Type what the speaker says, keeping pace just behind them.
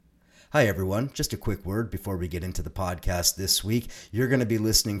Hi, everyone. Just a quick word before we get into the podcast this week. You're going to be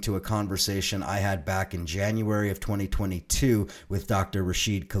listening to a conversation I had back in January of 2022 with Dr.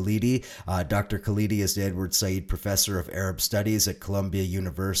 Rashid Khalidi. Dr. Khalidi is the Edward Said Professor of Arab Studies at Columbia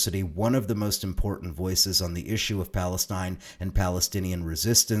University, one of the most important voices on the issue of Palestine and Palestinian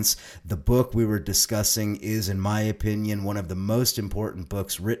resistance. The book we were discussing is, in my opinion, one of the most important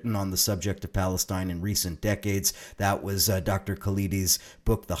books written on the subject of Palestine in recent decades. That was Dr. Khalidi's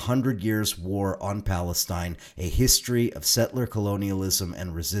book, The 100 Years' War on Palestine, A History of Settler Colonialism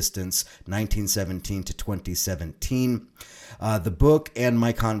and Resistance, 1917 to 2017. The book and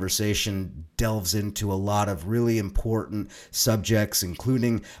my conversation delves into a lot of really important subjects,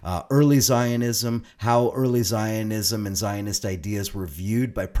 including early Zionism, how early Zionism and Zionist ideas were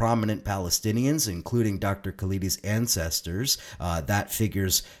viewed by prominent Palestinians, including Dr. Khalidi's ancestors. That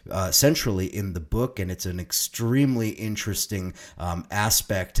figures centrally in the book, and it's an extremely interesting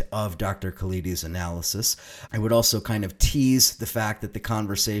aspect of Dr. Khalidi's analysis. I would also kind of tease the fact that the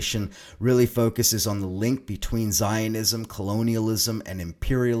conversation really focuses on the link between Zionism, colonialism, and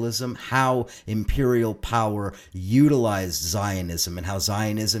imperialism, how imperial power utilized Zionism and how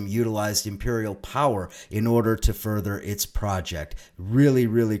Zionism utilized imperial power in order to further its project. Really,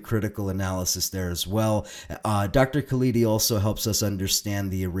 really critical analysis there as well. Dr. Khalidi also helps us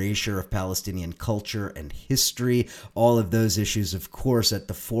understand the erasure of Palestinian culture and history. All of those issues, of course, at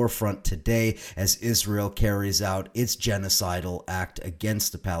the forefront today as Israel carries out its genocidal act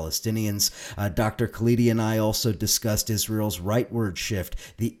against the Palestinians. Dr. Khalidi and I also discussed Israel's rightward shift,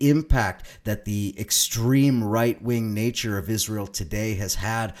 the impact that the extreme right-wing nature of Israel today has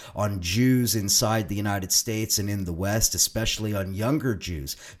had on Jews inside the United States and in the West, especially on younger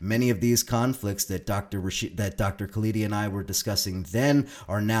Jews. Many of these conflicts that Dr. Khalidi and I were discussing then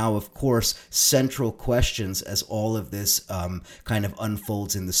are now, of course, central questions as all of this kind of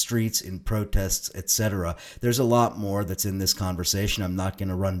unfolds in the streets, in protests, etc. There's a lot more that's in this conversation. I'm not going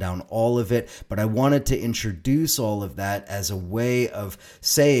to run down all of it, but I wanted to introduce all of that as a way of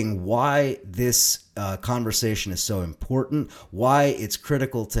saying why this conversation is so important, why it's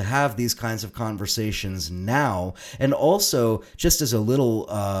critical to have these kinds of conversations now, and also, just as a little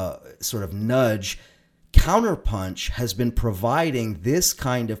sort of nudge, Counterpunch has been providing this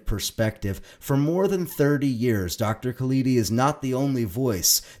kind of perspective for more than 30 years. Dr. Khalidi is not the only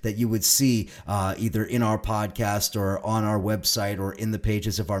voice that you would see either in our podcast or on our website or in the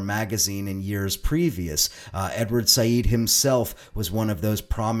pages of our magazine in years previous. Edward Said himself was one of those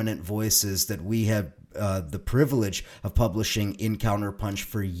prominent voices that we have the privilege of publishing in Counterpunch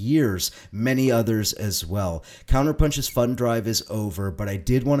for years, many others as well. Counterpunch's fund drive is over, but I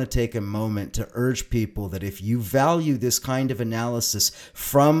did want to take a moment to urge people that if you value this kind of analysis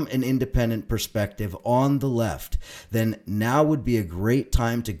from an independent perspective on the left, then now would be a great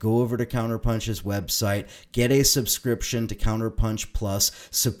time to go over to Counterpunch's website, get a subscription to Counterpunch Plus,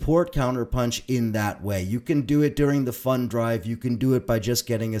 support Counterpunch in that way. You can do it during the fund drive. You can do it by just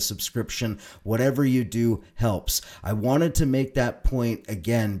getting a subscription. Whatever you do helps. I wanted to make that point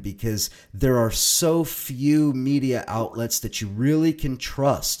again because there are so few media outlets that you really can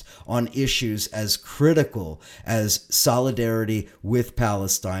trust on issues as critical as solidarity with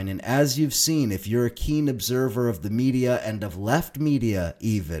Palestine. And as you've seen, if you're a keen observer of the media and of left media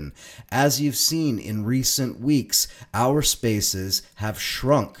even, as you've seen in recent weeks, our spaces have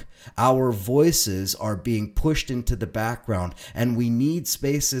shrunk. Our voices are being pushed into the background, and we need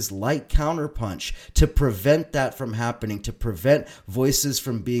spaces like Counterpunch to prevent that from happening, to prevent voices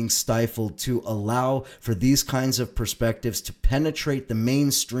from being stifled, to allow for these kinds of perspectives to penetrate the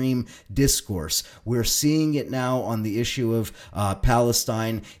mainstream discourse. We're seeing it now on the issue of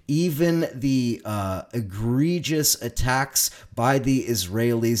Palestine. Even the egregious attacks by the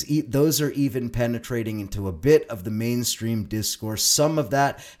Israelis, those are even penetrating into a bit of the mainstream discourse. Some of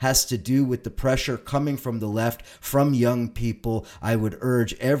that has to do with the pressure coming from the left, from young people. I would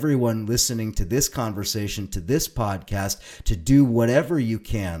urge everyone listening to this conversation, to this podcast, to do whatever you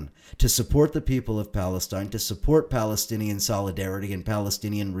can to support the people of Palestine, to support Palestinian solidarity and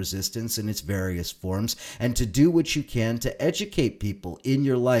Palestinian resistance in its various forms, and to do what you can to educate people in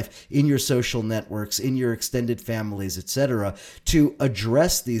your life, in your social networks, in your extended families, etc., to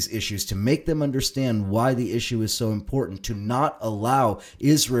address these issues, to make them understand why the issue is so important, to not allow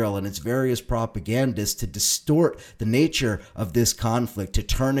Israel and its various propagandists to distort the nature of this conflict, to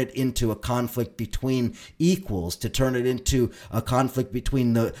turn it into a conflict between equals, to turn it into a conflict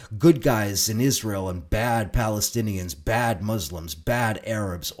between the good guys in Israel and bad Palestinians, bad Muslims, bad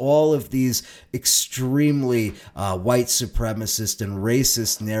Arabs, all of these extremely white supremacist and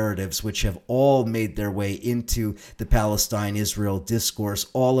racist narratives, which have all made their way into the Palestine-Israel discourse.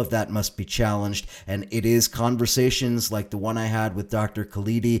 All of that must be challenged, and it is conversations like the one I had with Dr.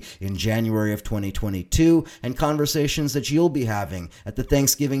 Khalidi in January of 2022, and conversations that you'll be having at the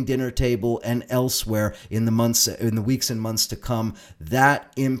Thanksgiving dinner table and elsewhere in the weeks and months to come.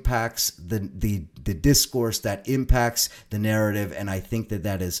 That impacts the discourse, that impacts the narrative, and I think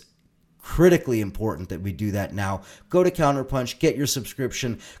that is critically important that we do that now. Go to Counterpunch, get your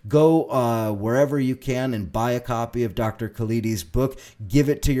subscription, go wherever you can and buy a copy of Dr. Khalidi's book. Give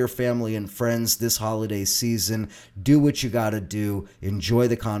it to your family and friends this holiday season. Do what you got to do. Enjoy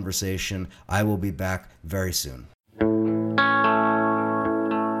the conversation. I will be back very soon.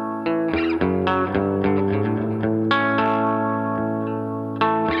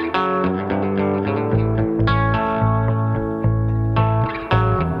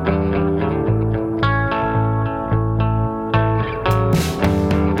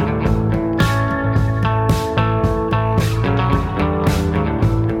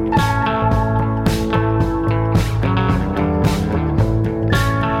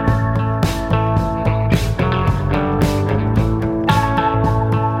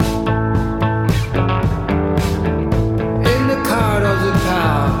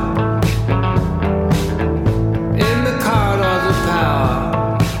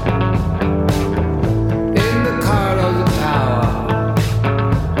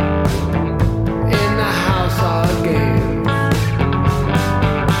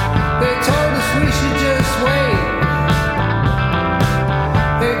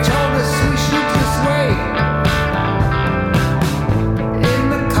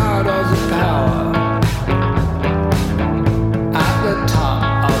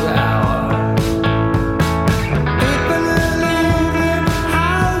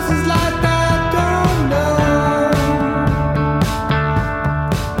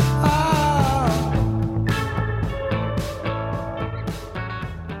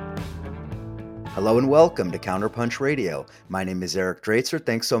 Hello and welcome to Counterpunch Radio. My name is Eric Draitzer.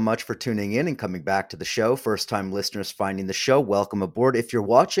 Thanks so much for tuning in and coming back to the show. First-time listeners finding the show, welcome aboard. If you're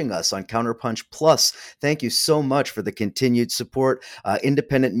watching us on Counterpunch Plus, thank you so much for the continued support.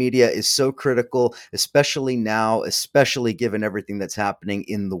 Independent media is so critical, especially now, especially given everything that's happening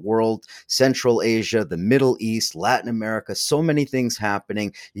in the world, Central Asia, the Middle East, Latin America, so many things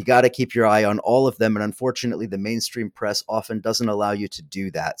happening. You got to keep your eye on all of them, and unfortunately, the mainstream press often doesn't allow you to do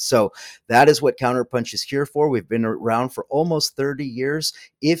that. So that is what Counterpunch is here for. We've been around for almost 30 years.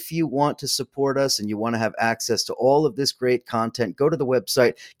 If you want to support us and you want to have access to all of this great content, go to the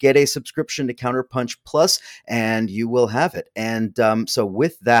website, get a subscription to Counterpunch Plus, and you will have it. And so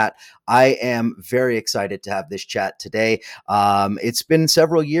with that, I am very excited to have this chat today. It's been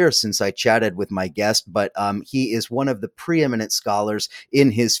several years since I chatted with my guest, but he is one of the preeminent scholars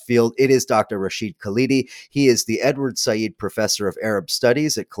in his field. It is Dr. Rashid Khalidi. He is the Edward Said Professor of Arab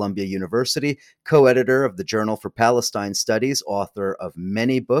Studies at Columbia University, co-editor of the Journal for Palestine Studies, author of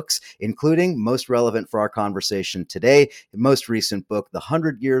many books, including, most relevant for our conversation today, the most recent book, The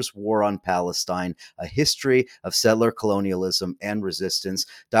 100 Years War on Palestine, A History of Settler Colonialism and Resistance.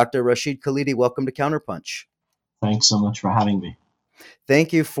 Dr. Rashid Khalidi, welcome to Counterpunch. Thanks so much for having me.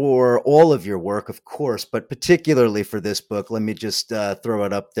 Thank you for all of your work, of course, but particularly for this book. Let me just throw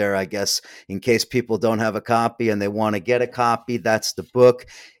it up there, I guess, in case people don't have a copy and they want to get a copy. That's the book.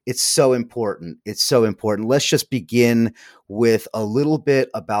 It's so important. It's so important. Let's just begin with a little bit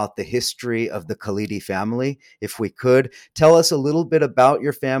about the history of the Khalidi family. If we could, tell us a little bit about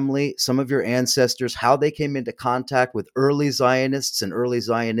your family, some of your ancestors, how they came into contact with early Zionists and early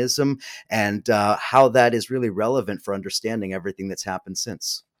Zionism, and how that is really relevant for understanding everything that's happened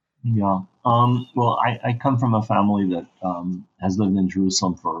since. Yeah. Well, I come from a family that has lived in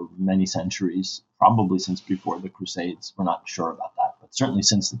Jerusalem for many centuries, probably since before the Crusades. We're not sure about that, but certainly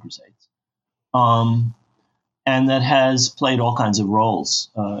since the Crusades. And that has played all kinds of roles,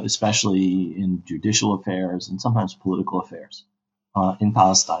 especially in judicial affairs and sometimes political affairs in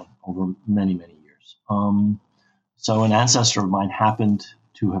Palestine over many, many years. So an ancestor of mine happened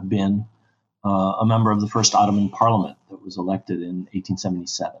to have been a member of the first Ottoman parliament that was elected in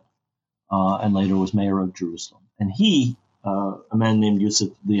 1877. And later was mayor of Jerusalem. And he, a man named Yusuf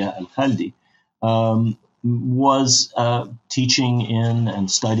Dia al-Khalidi, was teaching in and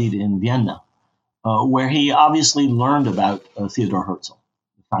studied in Vienna, where he obviously learned about Theodor Herzl,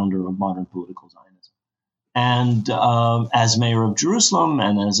 the founder of modern political Zionism. And as mayor of Jerusalem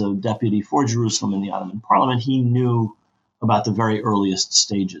and as a deputy for Jerusalem in the Ottoman parliament, he knew about the very earliest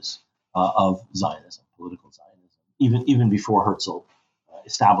stages of Zionism, political Zionism, even before Herzl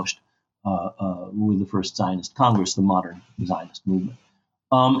established with the first Zionist Congress, the modern Zionist movement.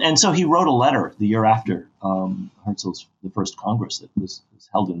 And so he wrote a letter the year after Herzl's the first Congress that was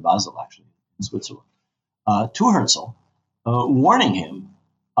held in Basel, actually, in Switzerland, to Herzl, warning him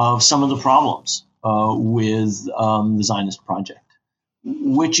of some of the problems with the Zionist project,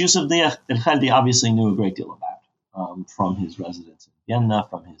 which Yusuf Khalidi obviously knew a great deal about from his residence in Vienna,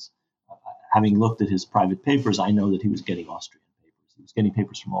 from his having looked at his private papers. I know that he was getting Austrian papers. He was getting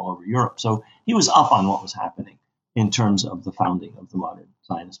papers from all over Europe. So he was up on what was happening in terms of the founding of the modern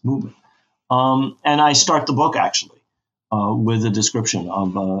Zionist movement. And I start the book, actually, with a description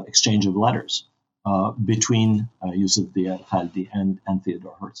of exchange of letters between Yusuf Khalidi and Theodor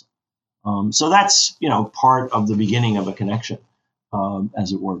Herzl. So that's, part of the beginning of a connection,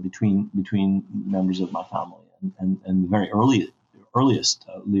 as it were, between members of my family and the very earliest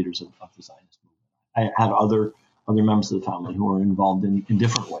leaders of the Zionist movement. I had other members of the family who were involved in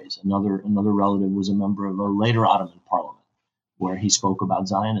different ways. Another relative was a member of a later Ottoman parliament, where he spoke about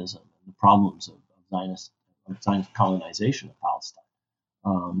Zionism and the problems of Zionist colonization of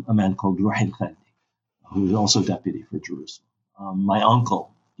Palestine. A man called Rashid Khalidi, who was also deputy for Jerusalem. My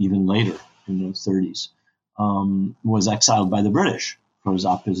uncle, even later in the 30s, was exiled by the British for his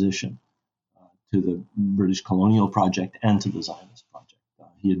opposition to the British colonial project and to the Zionist project.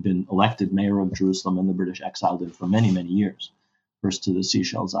 He had been elected mayor of Jerusalem, and the British exiled him for many, many years, first to the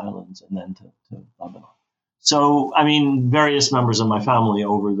Seychelles Islands and then to Lebanon. So, various members of my family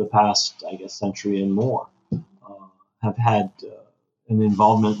over the past, century and more have had an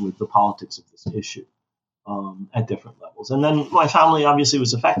involvement with the politics of this issue at different levels. And then my family obviously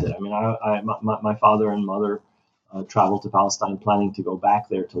was affected. My father and mother traveled to Palestine planning to go back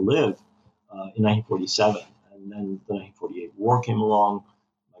there to live in 1947. And then the 1948 war came along.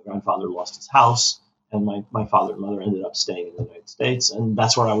 My grandfather lost his house, and my father and mother ended up staying in the United States, and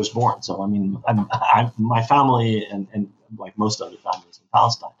that's where I was born. So, my family and like most other families in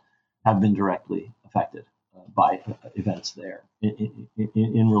Palestine have been directly affected by events there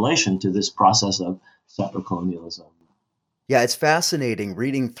in relation to this process of settler colonialism. Yeah, it's fascinating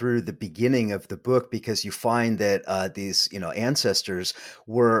reading through the beginning of the book, because you find that these, ancestors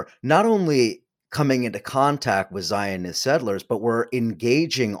were not only coming into contact with Zionist settlers, but were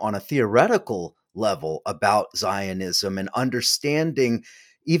engaging on a theoretical level about Zionism and understanding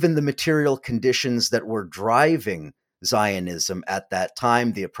even the material conditions that were driving Zionism at that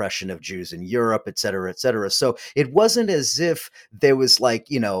time, the oppression of Jews in Europe, et cetera, et cetera. So it wasn't as if there was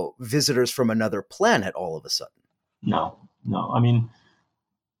visitors from another planet all of a sudden. No.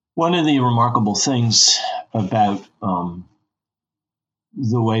 One of the remarkable things about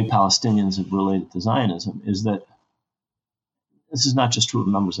the way Palestinians have related to Zionism is that this is not just true of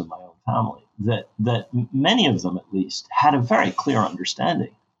members of my own family, that many of them, at least, had a very clear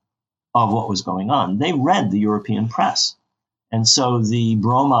understanding of what was going on. They read the European press. And so the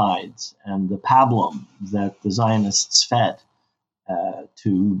bromides and the pablum that the Zionists fed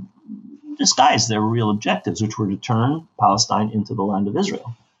to disguise their real objectives, which were to turn Palestine into the land of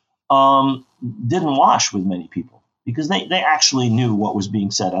Israel, didn't wash with many people, because they actually knew what was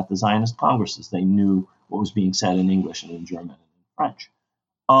being said at the Zionist congresses. They knew what was being said in English and in German and in French.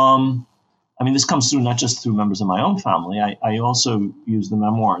 This comes through not just through members of my own family. I also use the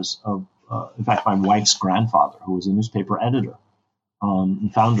memoirs of, in fact, my wife's grandfather, who was a newspaper editor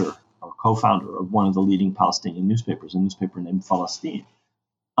and founder or co-founder of one of the leading Palestinian newspapers, a newspaper named Palestine.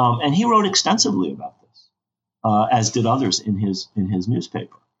 And he wrote extensively about this, as did others in his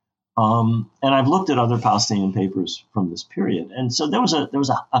newspaper. And I've looked at other Palestinian papers from this period, and so there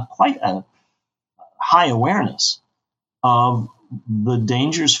was quite a high awareness of the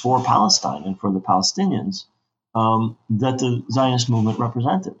dangers for Palestine and for the Palestinians that the Zionist movement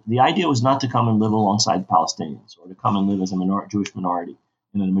represented. The idea was not to come and live alongside Palestinians or to come and live as a Jewish minority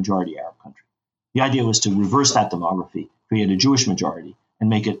in a majority Arab country. The idea was to reverse that demography, create a Jewish majority, and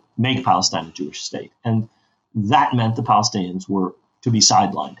make Palestine a Jewish state. And that meant the Palestinians were to be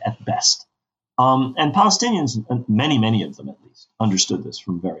sidelined at best. And Palestinians, many of them at least, understood this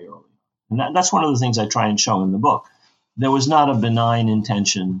from very early. And that's one of the things I try and show in the book. There was not a benign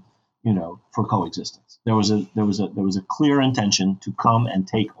intention, for coexistence. There was a clear intention to come and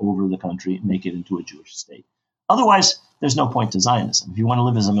take over the country and make it into a Jewish state. Otherwise, there's no point to Zionism. If you want to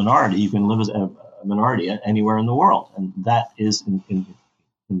live as a minority, you can live as a minority anywhere in the world, and that is in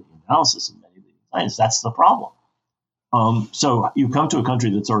the analysis of many of these Zionists. That's the problem. So you come to a country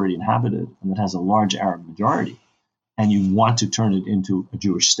that's already inhabited and that has a large Arab majority, and you want to turn it into a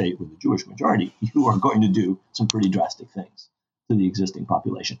Jewish state with a Jewish majority, you are going to do some pretty drastic things to the existing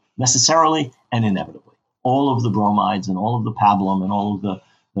population, necessarily and inevitably. All of the bromides and all of the pablum and all of the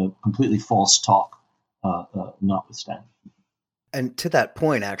completely false talk notwithstanding. And to that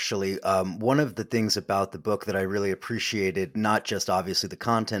point, actually, one of the things about the book that I really appreciated, not just obviously the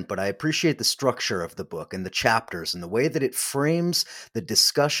content, but I appreciate the structure of the book and the chapters and the way that it frames the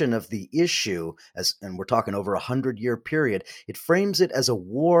discussion of the issue as, and we're talking over 100-year period, it frames it as a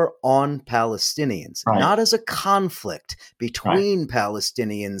war on Palestinians, Right. not as a conflict between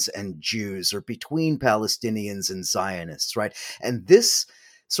Palestinians and Jews or between Palestinians and Zionists, right? And this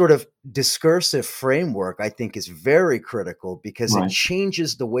sort of discursive framework, I think, is very critical because it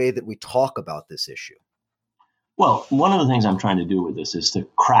changes the way that we talk about this issue. Well, one of the things I'm trying to do with this is to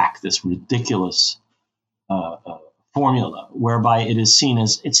crack this ridiculous formula whereby it is seen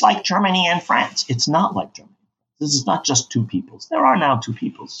as it's like Germany and France. It's not like Germany. This is not just two peoples. There are now two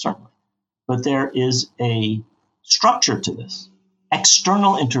peoples, certainly. But there is a structure to this.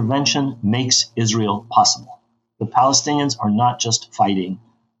 External intervention makes Israel possible. The Palestinians are not just fighting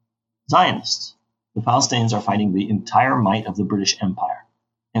Zionists. The Palestinians are fighting the entire might of the British Empire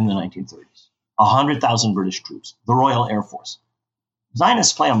in the 1930s. 100,000 British troops, the Royal Air Force.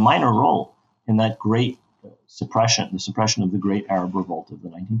 Zionists play a minor role in that great suppression, the suppression of the great Arab revolt of the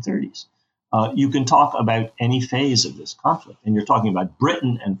 1930s. You can talk about any phase of this conflict, and you're talking about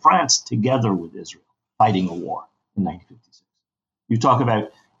Britain and France together with Israel fighting a war in 1956. You talk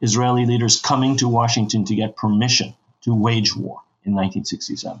about Israeli leaders coming to Washington to get permission to wage war in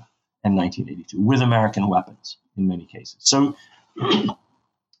 1967. And 1982 with American weapons in many cases. So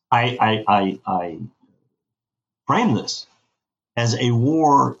I frame this as a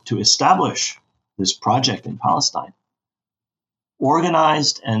war to establish this project in Palestine,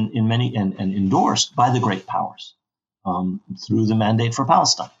 organized and endorsed by the great powers through the Mandate for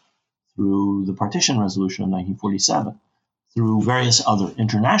Palestine, through the Partition Resolution of 1947, through various other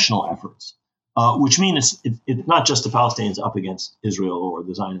international efforts. Which means it's not just the Palestinians up against Israel or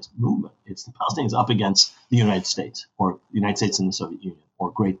the Zionist movement. It's the Palestinians up against the United States or the United States and the Soviet Union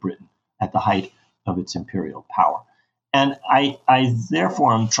or Great Britain at the height of its imperial power. And I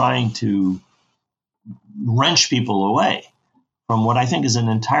therefore am trying to wrench people away from what I think is an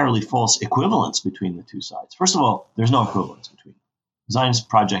entirely false equivalence between the two sides. First of all, there's no equivalence between them. The Zionist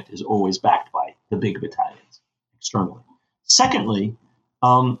project is always backed by the big battalions externally. Secondly,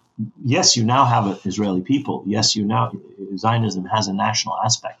 yes, you now have an Israeli people. Yes, Zionism has a national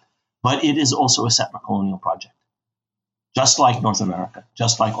aspect, but it is also a settler colonial project. Just like North America,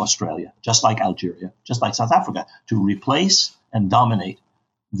 just like Australia, just like Algeria, just like South Africa, to replace and dominate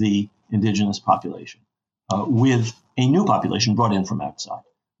the indigenous population with a new population brought in from outside.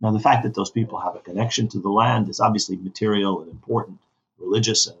 Now, the fact that those people have a connection to the land is obviously material and important,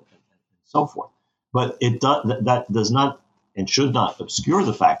 religious and so forth. But that does not and should not obscure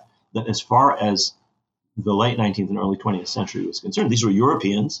the fact that as far as the late 19th and early 20th century was concerned, these were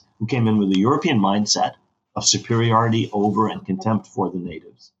Europeans who came in with a European mindset of superiority over and contempt for the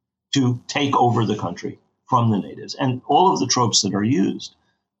natives to take over the country from the natives. And all of the tropes that are used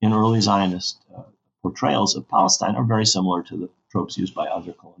in early Zionist portrayals of Palestine are very similar to the tropes used by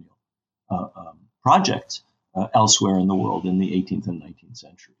other colonial projects elsewhere in the world in the 18th and 19th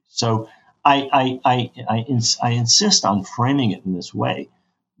centuries. So I insist on framing it in this way,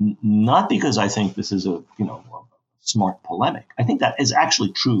 not because I think this is a smart polemic. I think that is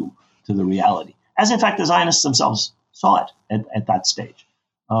actually true to the reality, as in fact the Zionists themselves saw it at that stage.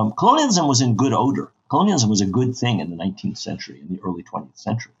 Colonialism was in good odor. Colonialism was a good thing in the 19th century, in the early 20th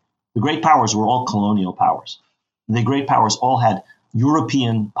century. The great powers were all colonial powers. The great powers all had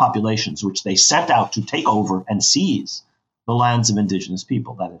European populations, which they sent out to take over and seize the lands of indigenous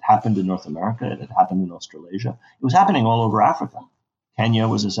people. That had happened in North America. It had happened in Australasia. It was happening all over Africa. Kenya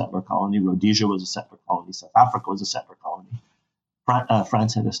was a settler colony. Rhodesia was a settler colony. South Africa was a settler colony.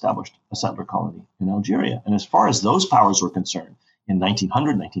 France had established a settler colony in Algeria. And as far as those powers were concerned, in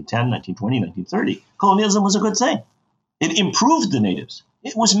 1900, 1910, 1920, 1930, colonialism was a good thing. It improved the natives.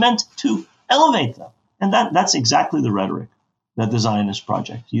 It was meant to elevate them. And that's exactly the rhetoric that the Zionist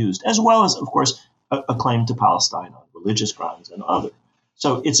project used, as well as, of course, a claim to Palestine on religious grounds and other.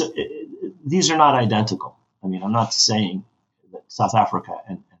 So these are not identical. I mean, I'm not saying that South Africa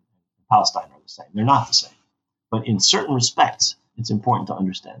and Palestine are the same. They're not the same. But in certain respects, it's important to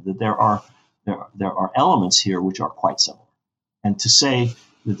understand that there are elements here which are quite similar. And to say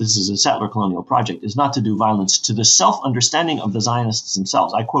that this is a settler colonial project is not to do violence to the self-understanding of the Zionists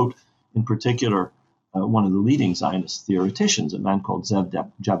themselves. I quote in particular one of the leading Zionist theoreticians, a man called Zev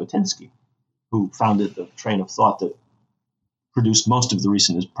Jabotinsky, who founded the train of thought that produced most of the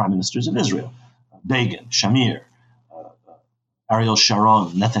recent prime ministers of Israel. Begin, Shamir, Ariel Sharon,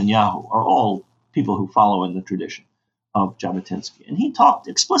 Netanyahu are all people who follow in the tradition of Jabotinsky. And he talked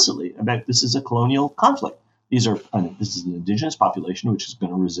explicitly about this is a colonial conflict. This is an indigenous population which is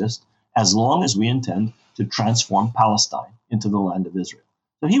going to resist as long as we intend to transform Palestine into the land of Israel.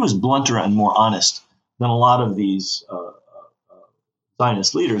 So he was blunter and more honest than a lot of these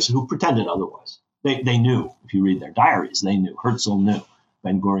Zionist leaders who pretended otherwise. They knew, if you read their diaries, they knew. Herzl knew.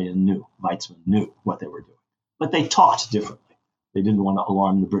 Ben Gurion knew. Weizmann knew what they were doing. But they talked differently. They didn't want to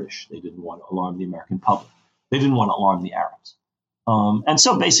alarm the British. They didn't want to alarm the American public. They didn't want to alarm the Arabs. And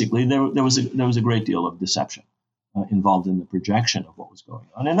so basically there was a great deal of deception involved in the projection of what was going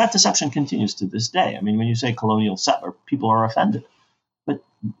on. And that deception continues to this day. I mean, when you say colonial settler, people are offended. But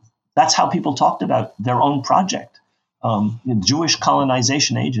that's how people talked about their own project. Jewish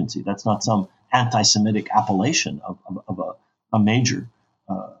Colonization Agency, that's not some anti-Semitic appellation of a major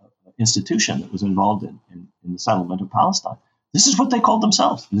institution that was involved in the settlement of Palestine. This is what they called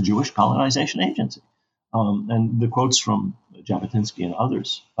themselves, the Jewish Colonization Agency. And the quotes from Jabotinsky and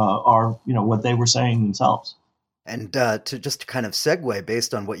others are, what they were saying themselves. And to kind of segue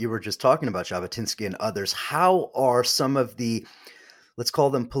based on what you were just talking about, Jabotinsky and others, how are some of the, let's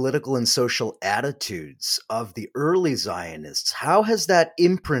call them political and social attitudes of the early Zionists, how has that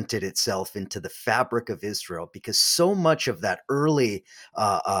imprinted itself into the fabric of Israel? Because so much of that early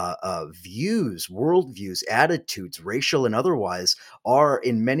views, worldviews, attitudes, racial and otherwise, are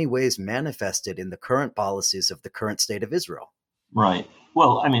in many ways manifested in the current policies of the current state of Israel. Right.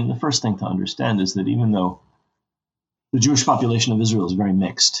 Well, I mean, the first thing to understand is that even though the Jewish population of Israel is very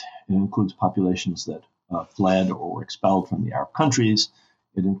mixed, it includes populations that fled or were expelled from the Arab countries.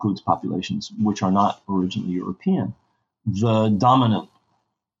 It includes populations which are not originally European. The dominant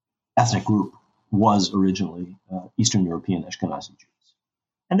ethnic group was originally Eastern European Ashkenazi Jews.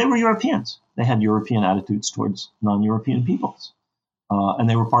 And they were Europeans. They had European attitudes towards non-European peoples. And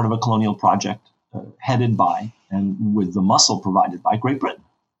they were part of a colonial project headed by and with the muscle provided by Great Britain,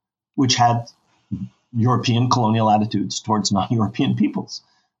 which had European colonial attitudes towards non-European peoples.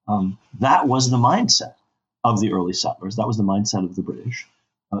 That was the mindset of the early settlers. That was the mindset of the British.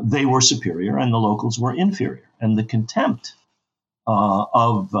 They were superior and the locals were inferior. And the contempt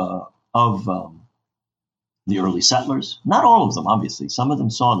of the early settlers, not all of them, obviously, some of them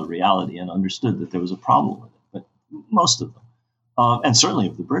saw the reality and understood that there was a problem with it, but most of them, and certainly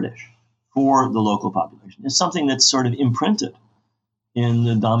of the British, for the local population, is something that's sort of imprinted in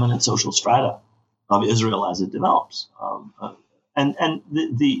the dominant social strata of Israel as it develops. And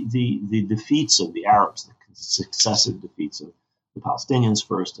the defeats of the Arabs, the successive defeats of the Palestinians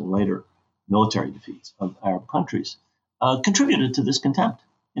first and later military defeats of Arab countries, contributed to this contempt.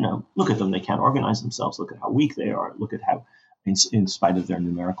 Look at them. They can't organize themselves. Look at how weak they are. Look at how, in spite of their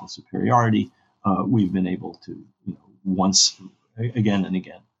numerical superiority, we've been able to, once again and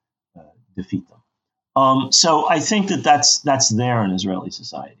again, defeat them. So I think that's there in Israeli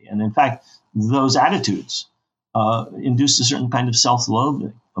society. And in fact, those attitudes induced a certain kind of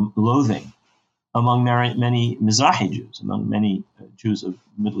self-loathing among many Mizrahi Jews, among many Jews of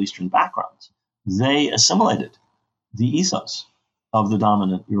Middle Eastern backgrounds. They assimilated the ethos of the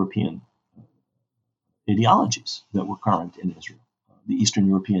dominant European ideologies that were current in Israel, the Eastern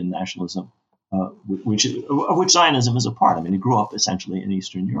European nationalism, of which Zionism is a part. I mean, it grew up essentially in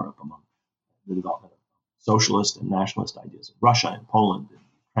Eastern Europe among the development of socialist and nationalist ideas in Russia and Poland and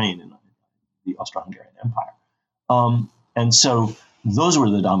Ukraine and the Austro-Hungarian Empire. And so those were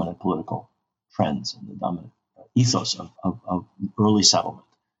the dominant political trends and the dominant ethos of early settlement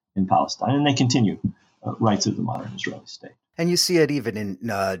in Palestine. And they continue right through the modern Israeli state. And you see it even in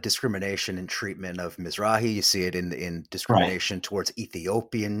discrimination and treatment of Mizrahi. You see it in discrimination towards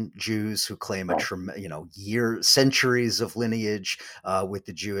Ethiopian Jews who claim centuries of lineage with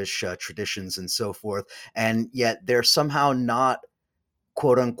the Jewish traditions and so forth. And yet they're somehow not,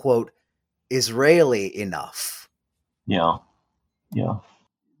 quote unquote, Israeli enough. Yeah.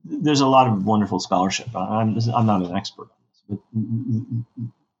 There's a lot of wonderful scholarship. I'm not an expert on this, but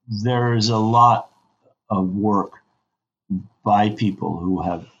there's a lot of work by people who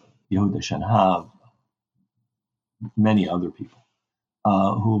have Yehuda Shenhav, many other people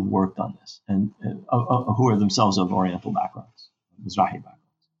who have worked on this and who are themselves of Oriental backgrounds, Mizrahi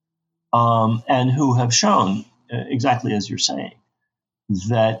backgrounds, and who have shown, exactly as you're saying,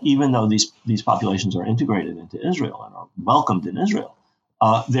 that even though these populations are integrated into Israel and are welcomed in Israel,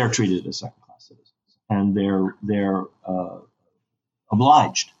 they're treated as second-class citizens, and they're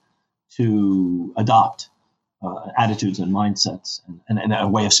obliged to adopt attitudes and mindsets and a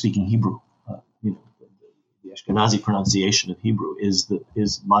way of speaking Hebrew. The Ashkenazi pronunciation of Hebrew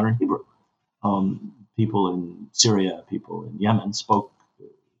is modern Hebrew. People in Syria, people in Yemen spoke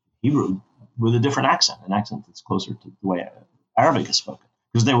Hebrew with a different accent, an accent that's closer to the way Arabic is spoken,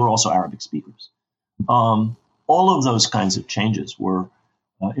 because they were also Arabic speakers. All of those kinds of changes were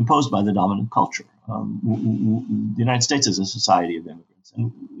imposed by the dominant culture. The United States is a society of immigrants,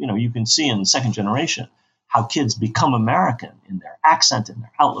 and you can see in the second generation how kids become American in their accent, in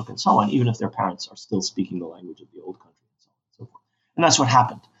their outlook, and so on, even if their parents are still speaking the language of the old country, and so on and so forth. And that's what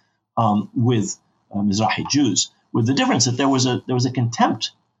happened with Mizrahi Jews, with the difference that there was a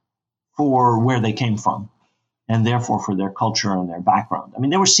contempt for where they came from, and therefore for their culture and their background. I mean,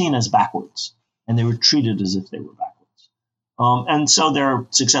 they were seen as backwards, and they were treated as if they were backwards. And so their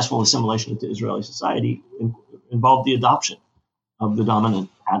successful assimilation into Israeli society involved the adoption of the dominant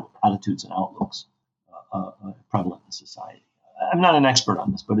attitudes and outlooks prevalent in society. I'm not an expert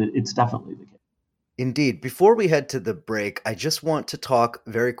on this, but it's definitely the case. Indeed. Before we head to the break, I just want to talk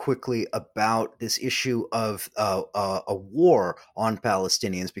very quickly about this issue of a war on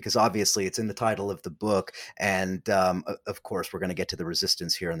Palestinians, because obviously it's in the title of the book. And of course, we're going to get to the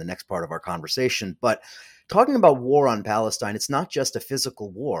resistance here in the next part of our conversation. But talking about war on Palestine, it's not just a physical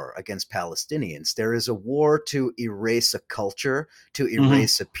war against Palestinians. There is a war to erase a culture, to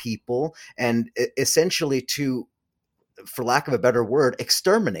erase a people, and essentially to, for lack of a better word,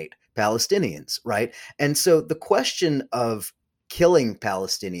 exterminate Palestinians, right? And so the question of killing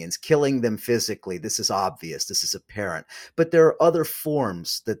Palestinians, killing them physically, this is obvious, this is apparent, but there are other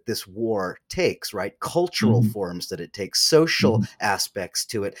forms that this war takes, right? Cultural forms that it takes, social aspects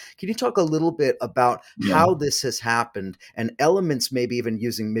to it. Can you talk a little bit about how this has happened, and elements, maybe even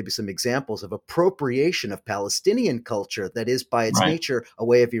using maybe some examples of appropriation of Palestinian culture that is by its nature a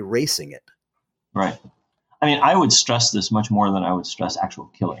way of erasing it? Right. I mean, I would stress this much more than I would stress actual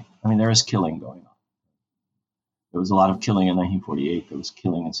killing. I mean, there is killing going on. There was a lot of killing in 1948. There was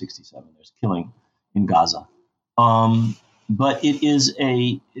killing in 67. There's killing in Gaza. But it is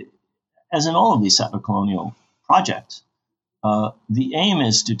as in all of these settler colonial projects, the aim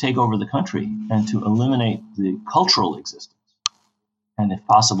is to take over the country and to eliminate the cultural existence and, if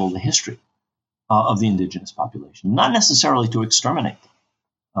possible, the history of the indigenous population. Not necessarily to exterminate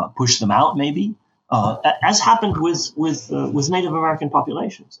them, push them out, maybe. As happened with Native American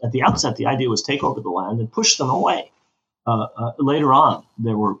populations. At the outset, the idea was take over the land and push them away. Later on,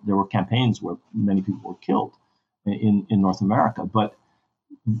 there were campaigns where many people were killed in North America. But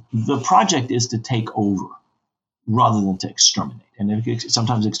the project is to take over rather than to exterminate. And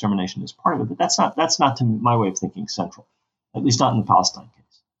sometimes extermination is part of it, but that's not to my way of thinking central, at least not in the Palestine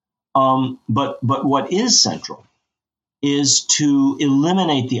case. But what is central is to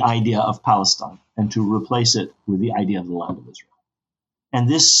eliminate the idea of Palestine and to replace it with the idea of the land of Israel. And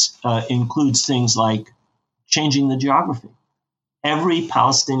this includes things like changing the geography. Every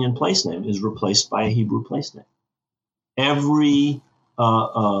Palestinian place name is replaced by a Hebrew place name. Every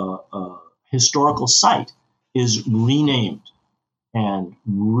historical site is renamed and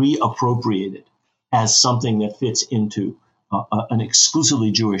reappropriated as something that fits into an exclusively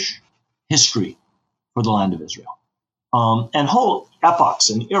Jewish history for the land of Israel. And whole epochs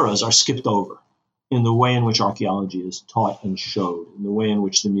and eras are skipped over in the way in which archaeology is taught and showed, in the way in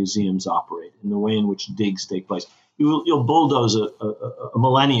which the museums operate, in the way in which digs take place. You'll bulldoze a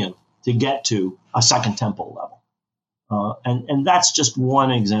millennium to get to a Second Temple level. And that's just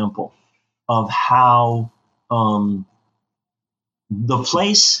one example of how the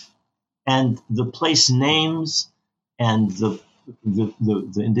place and the place names and the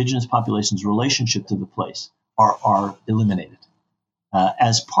indigenous population's relationship to the place are eliminated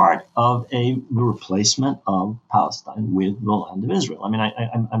as part of a replacement of Palestine with the land of Israel. I mean,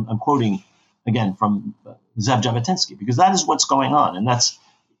 I'm quoting again from Zev Jabotinsky, because that is what's going on, and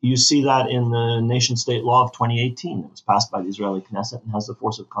you see that in the nation-state law of 2018 that was passed by the Israeli Knesset and has the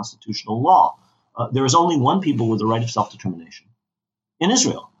force of constitutional law. There is only one people with the right of self-determination in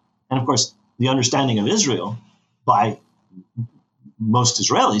Israel, and of course, the understanding of Israel by most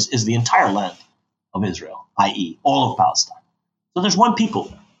Israelis is the entire land of Israel, i.e., all of Palestine. So there's one people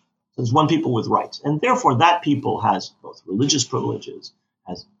there. There's one people with rights. And therefore, that people has both religious privileges,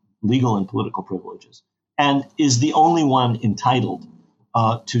 has legal and political privileges, and is the only one entitled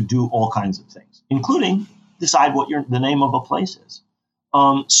to do all kinds of things, including decide what the name of a place is.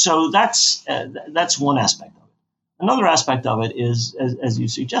 So that's one aspect of it. Another aspect of it is, as you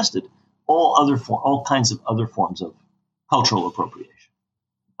suggested, all kinds of other forms of cultural appropriation.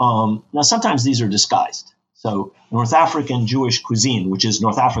 Now, sometimes these are disguised. So North African Jewish cuisine, which is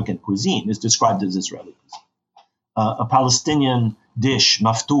North African cuisine, is described as Israeli cuisine. A Palestinian dish,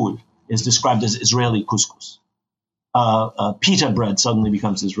 maftul, is described as Israeli couscous. Pita bread suddenly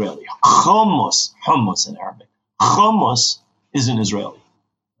becomes Israeli. Hummus in Arabic. Hummus is an Israeli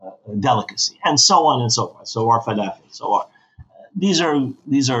delicacy, and so on and so forth. So are falafel. So are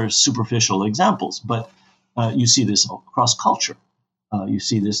these are superficial examples, but you see this across culture. You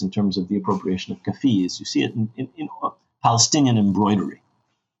see this in terms of the appropriation of kafis. You see it in Palestinian embroidery.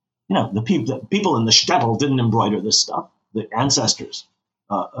 The people in the shtetl didn't embroider this stuff. The ancestors,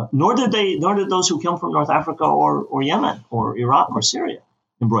 nor did those who come from North Africa or Yemen or Iraq or Syria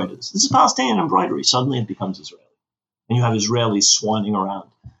embroider this. This is Palestinian embroidery. Suddenly it becomes Israeli, and you have Israelis swanning around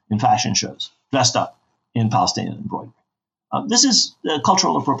in fashion shows dressed up in Palestinian embroidery. This is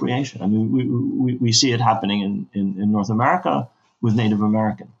cultural appropriation. I mean, we see it happening in North America with Native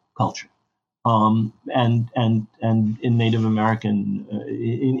American culture, and in Native American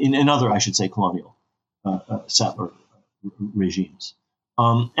in other, I should say, colonial settler regimes.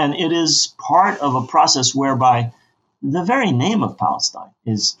 And it is part of a process whereby the very name of Palestine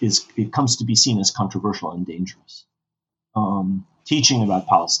it comes to be seen as controversial and dangerous. Teaching about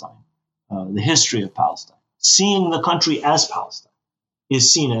Palestine, the history of Palestine, seeing the country as Palestine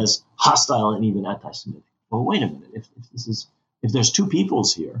is seen as hostile and even anti-Semitic. Well, wait a minute. If there's two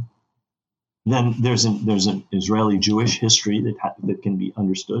peoples here, then there's an Israeli Jewish history that can be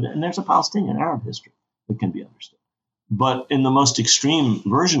understood, and there's a Palestinian Arab history that can be understood. But in the most extreme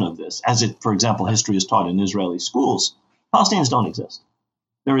version of this, as it, for example, history is taught in Israeli schools, Palestinians don't exist.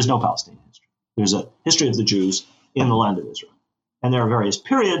 There is no Palestinian history. There's a history of the Jews in the land of Israel. And there are various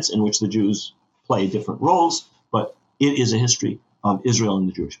periods in which the Jews play different roles, but it is a history of Israel and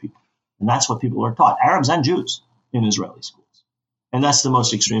the Jewish people. And that's what people are taught, Arabs and Jews, in Israeli schools. And that's the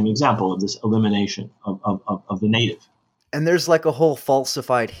most extreme example of this elimination of the native. And there's like a whole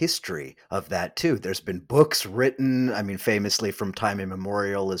falsified history of that too. There's been books written, I mean, famously from time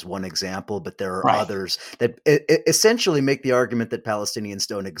immemorial is one example, but there are others that essentially make the argument that Palestinians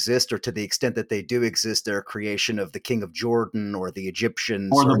don't exist, or to the extent that they do exist, they're a creation of the King of Jordan or the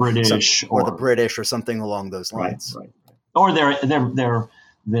Egyptians or the British or the British or something along those lines. Right. Or they're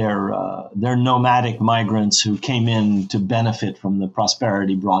nomadic migrants who came in to benefit from the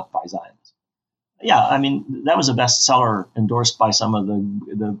prosperity brought by Zionism. Yeah, I mean, that was a bestseller endorsed by some of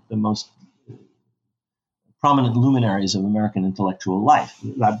the most prominent luminaries of American intellectual life.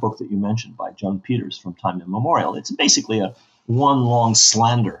 That book that you mentioned by John Peters, From Time Immemorial, it's basically a one long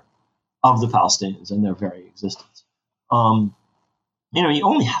slander of the Palestinians and their very existence. You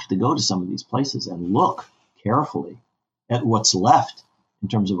only have to go to some of these places and look carefully at what's left in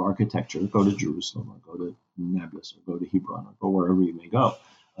terms of architecture. Go to Jerusalem or go to Nablus or go to Hebron or go wherever you may go.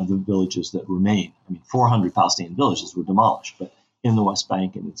 The villages that remain. I mean, 400 Palestinian villages were demolished, but in the West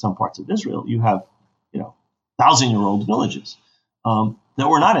Bank and in some parts of Israel, you have, 1,000-year-old villages that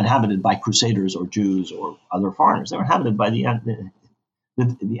were not inhabited by crusaders or Jews or other foreigners. They were inhabited by the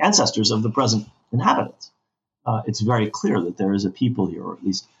ancestors of the present inhabitants. It's very clear that there is a people here, or at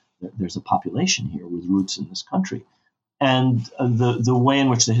least there's a population here with roots in this country. And the way in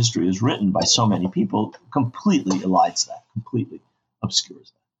which the history is written by so many people completely elides that, completely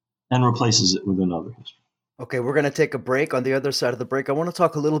obscures that, and replaces it with another history. Okay, we're going to take a break. On the other side of the break, I want to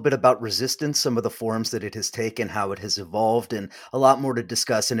talk a little bit about resistance, some of the forms that it has taken, how it has evolved, and a lot more to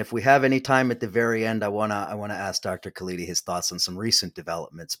discuss. And if we have any time at the very end, I want to ask Dr. Khalidi his thoughts on some recent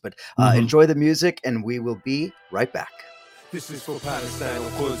developments. But enjoy the music, and we will be right back. This is for Palestine,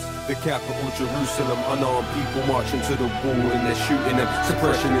 Quds, the capital, Jerusalem. Unarmed people marching to the wall and they're shooting them.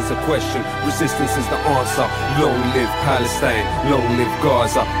 Suppression is a question, resistance is the answer. Long live Palestine, long live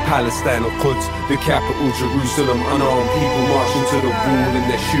Gaza. Palestine, Quds, the capital, Jerusalem. Unarmed people marching to the wall and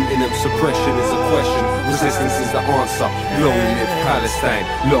they're shooting them. Suppression is a question, resistance is the answer. Long live Palestine,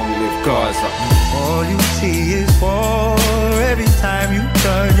 long live Gaza. All you see is war every time you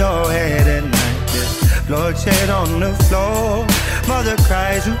turn your head at night. Bloodshed on the floor, mother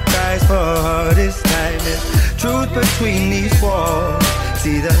cries, who cries for her this time? There's truth between these walls,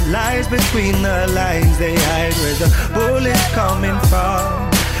 see the lies between the lines they hide. Where's the bullets coming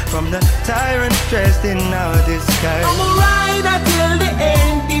from the tyrants dressed in our disguise? I'm a rider till the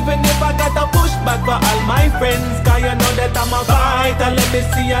end, even if I got to push back for all my friends. Cause you know that I'm a fighter, let me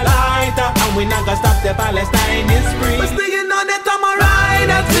see a lighter, and we not gonna stop the Palestine is free. But still you know that I'm a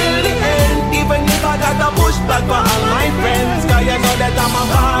rider till the end, even if I got to push back for all my friends. Cause you know that I'm a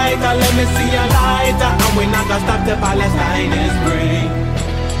fighter, let me see a lighter, and we not gonna stop the Palestine is free.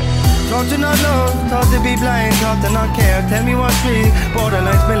 Taught to not love, taught to be blind, taught to not care. Tell me what's real,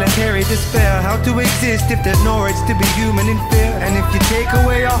 borderlines, military despair. How to exist if there's no rights to be human in fear? And if you take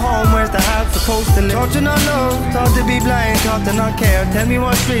away your home, where's the house of supposed to live. Taught to not love, taught to be blind, taught to not care. Tell me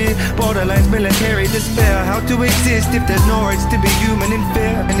what's real, borderlines, military despair. How to exist if there's no rights to be human in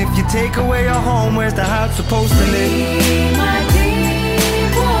fear? And if you take away your home, where's the heart supposed to live? We, my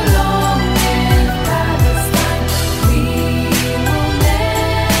people, long in Palestine. We will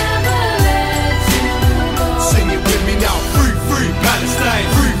never let you go. Sing it with me now. Free, free Palestine.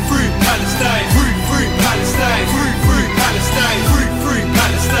 Free, free Palestine. Free, free Palestine. Free, free Palestine. Free, free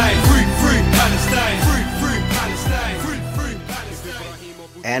Palestine. Free, free Palestine. Free, free Palestine. Free, free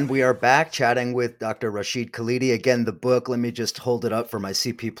Palestine. And we are back chatting with Dr. Rashid Khalidi. Again, the book, let me just hold it up for my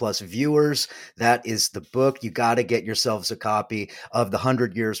CP Plus viewers. That is the book. You got to get yourselves a copy of The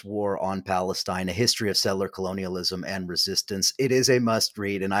 100 Years' War on Palestine, A History of Settler Colonialism and Resistance. It is a must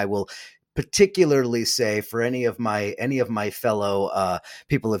read, and I will particularly say for any of my fellow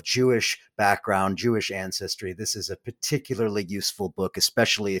people of Jewish background, Jewish ancestry, this is a particularly useful book,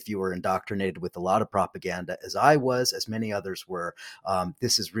 especially if you were indoctrinated with a lot of propaganda, as I was, as many others were.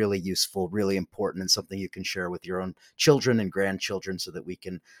 This is really useful, really important, and something you can share with your own children and grandchildren so that we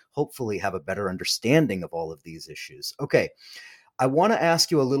can hopefully have a better understanding of all of these issues. Okay. I want to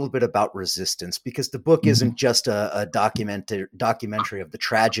ask you a little bit about resistance, because the book isn't just a documentary of the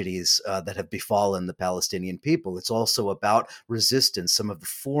tragedies that have befallen the Palestinian people. It's also about resistance, some of the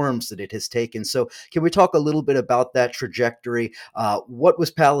forms that it has taken. So can we talk a little bit about that trajectory? What was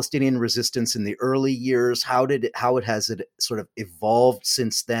Palestinian resistance in the early years? How has it sort of evolved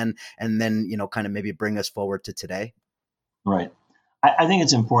since then? And then, kind of maybe bring us forward to today. Right. I think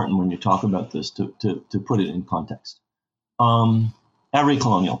it's important when you talk about this to put it in context. Every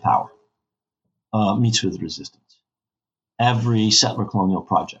colonial power meets with resistance. Every settler colonial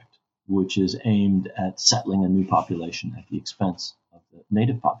project, which is aimed at settling a new population at the expense of the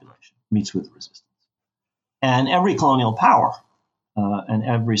native population, meets with resistance. And every colonial power and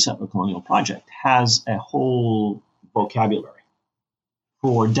every settler colonial project has a whole vocabulary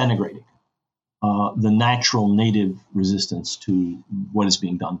for denigrating the natural native resistance to what is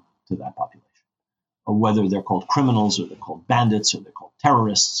being done to that population. Whether they're called criminals or they're called bandits or they're called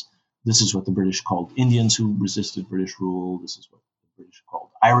terrorists. This is what the British called Indians who resisted British rule. This is what the British called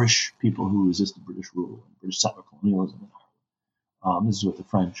Irish people who resisted British rule and British settler colonialism in Ireland. This is what the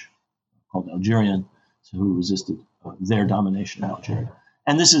French called Algerian, who resisted their domination in Algeria.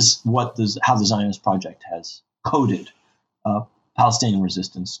 And this is how the Zionist project has coded Palestinian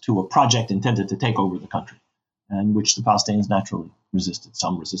resistance to a project intended to take over the country, and which the Palestinians naturally resisted.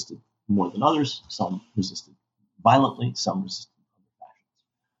 Some resisted more than others. Some resisted violently. Some resisted in other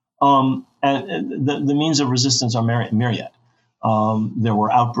fashions. And the means of resistance are myriad. There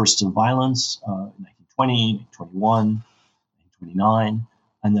were outbursts of violence in 1920, 1921, 1929,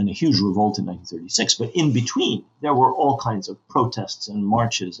 and then a huge revolt in 1936. But in between, there were all kinds of protests and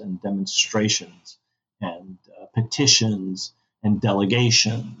marches and demonstrations and petitions and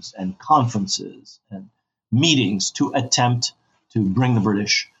delegations and conferences and meetings to attempt to bring the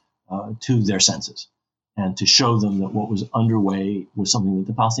British to their senses and to show them that what was underway was something that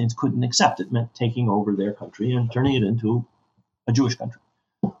the Palestinians couldn't accept. It meant taking over their country and turning it into a Jewish country.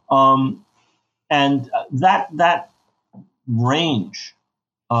 And that range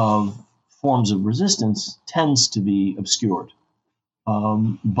of forms of resistance tends to be obscured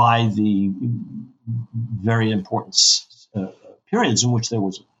by the very important periods in which there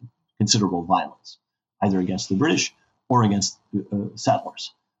was considerable violence, either against the British or against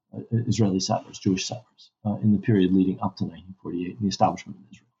settlers, Israeli settlers, Jewish settlers, in the period leading up to 1948 and the establishment of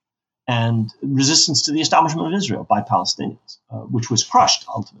Israel. And resistance to the establishment of Israel by Palestinians, which was crushed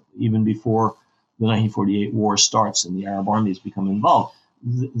ultimately, even before the 1948 war starts and the Arab armies become involved.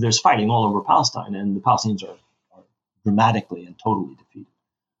 There's fighting all over Palestine, and the Palestinians are dramatically and totally defeated.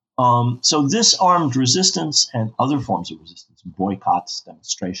 So this armed resistance and other forms of resistance, boycotts,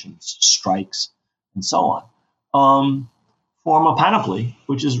 demonstrations, strikes, and so on, form a panoply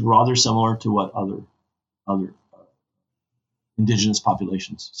which is rather similar to what other indigenous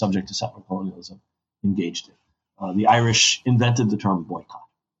populations subject to settler colonialism engaged in. The Irish invented the term boycott.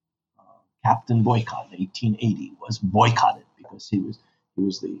 Captain Boycott in 1880 was boycotted because he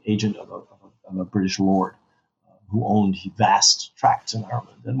was the agent of a British lord who owned vast tracts in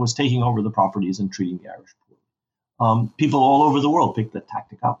Ireland and was taking over the properties and treating the Irish poorly. People all over the world picked that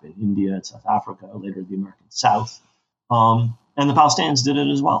tactic up in India and South Africa, later the American South, and the Palestinians did it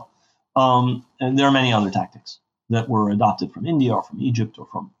as well. And there are many other tactics that were adopted from India or from Egypt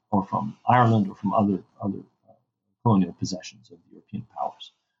or from Ireland or from other colonial possessions of the European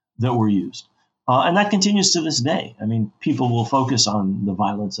powers that were used. And that continues to this day. I mean, people will focus on the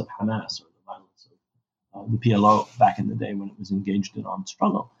violence of Hamas or the violence of the PLO back in the day when it was engaged in armed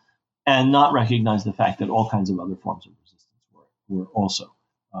struggle. and not recognize the fact that all kinds of other forms of resistance were also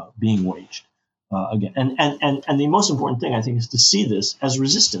being waged again. And the most important thing, I think, is to see this as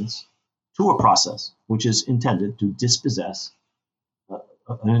resistance to a process which is intended to dispossess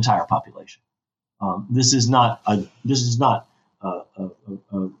an entire population. This is not an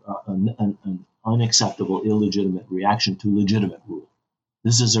unacceptable, illegitimate reaction to legitimate rule.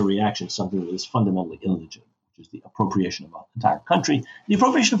 This is a reaction to something that is fundamentally illegitimate, which is the appropriation of an entire country, the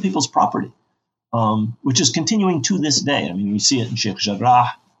appropriation of people's property, which is continuing to this day. I mean, we see it in Sheikh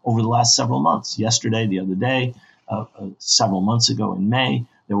Jarrah over the last several months. Yesterday, the other day, several months ago in May,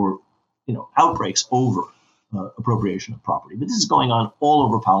 there were outbreaks over appropriation of property. But this is going on all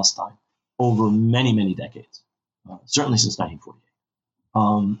over Palestine over many, many decades, certainly since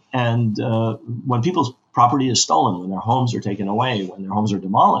 1948. When people's property is stolen, when their homes are taken away, when their homes are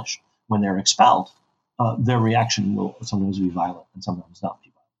demolished, when they're expelled, their reaction will sometimes be violent and sometimes not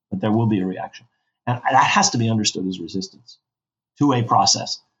be violent. But there will be a reaction. And that has to be understood as resistance to a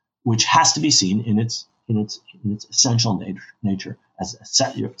process which has to be seen in its essential nature as a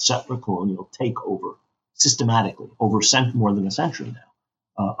settler colonial takeover systematically over more than a century now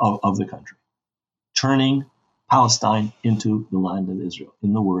of the country, turning Palestine into the land of Israel,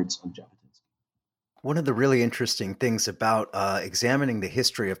 in the words of Jabotinsky. One of the really interesting things about examining the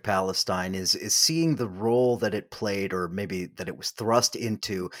history of Palestine is seeing the role that it played, or maybe that it was thrust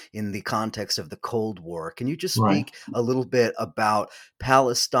into, in the context of the Cold War. Can you just speak a little bit about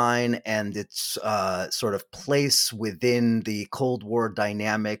Palestine and its sort of place within the Cold War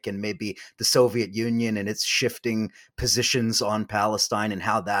dynamic, and maybe the Soviet Union and its shifting positions on Palestine, and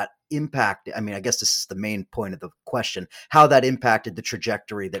how that impacted, I mean, I guess this is the main point of the question, how that impacted the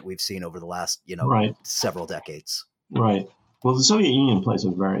trajectory that we've seen over the last, several decades. Right. Well, the Soviet Union plays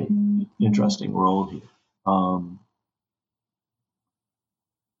a very interesting role here.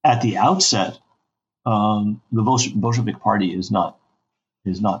 At the outset, the Bolshevik Party is not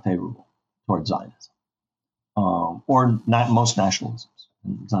favorable towards Zionism, or not most nationalisms.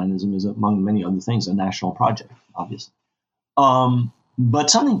 And Zionism is, among many other things, a national project, obviously. But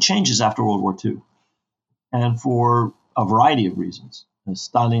something changes after World War II. And for a variety of reasons,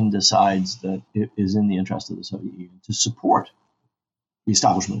 Stalin decides that it is in the interest of the Soviet Union to support the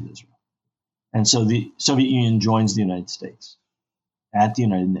establishment of Israel. And so the Soviet Union joins the United States at the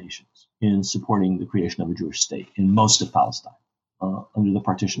United Nations in supporting the creation of a Jewish state in most of Palestine under the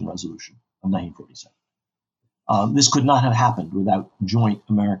Partition Resolution of 1947. This could not have happened without joint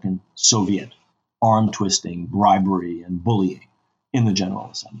American-Soviet arm-twisting, bribery, and bullying in the General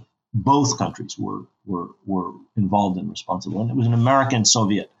Assembly. Both countries were involved and responsible, and it was an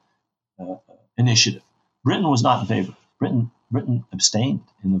American-Soviet initiative. Britain was not in favor. Britain abstained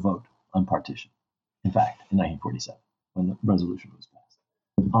in the vote on partition, in fact, in 1947, when the resolution was passed.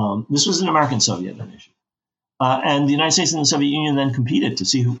 This was an American-Soviet initiative. And the United States and the Soviet Union then competed to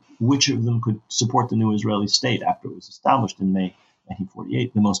see which of them could support the new Israeli state after it was established in May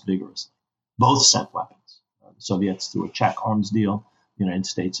 1948 the most vigorously. Both sent weapons. The Soviets through a Czech arms deal, the United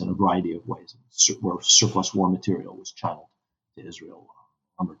States in a variety of ways, where surplus war material was channeled to Israel,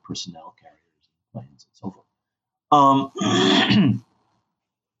 armored personnel carriers, planes, and so forth.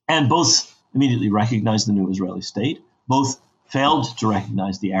 And both immediately recognized the new Israeli state. Both failed to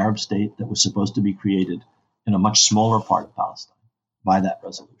recognize the Arab state that was supposed to be created in a much smaller part of Palestine by that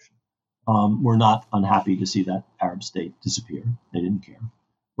resolution. Were not unhappy to see that Arab state disappear. They didn't care.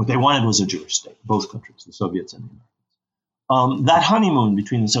 What they wanted was a Jewish state, both countries, the Soviets and the Americans. That honeymoon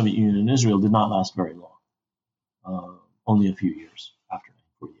between the Soviet Union and Israel did not last very long, only a few years after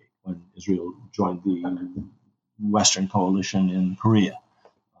 1948, when Israel joined the Western coalition in Korea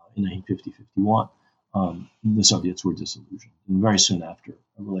in 1950-51. The Soviets were disillusioned, and very soon after,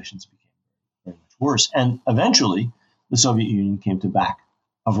 relations became very much worse. And eventually, the Soviet Union came to back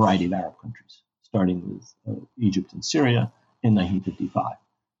a variety of Arab countries, starting with Egypt and Syria in 1955.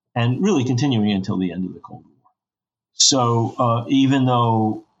 And really continuing until the end of the Cold War. So even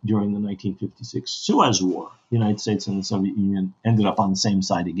though during the 1956 Suez War, the United States and the Soviet Union ended up on the same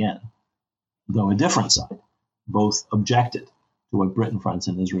side again, though a different side, both objected to what Britain, France,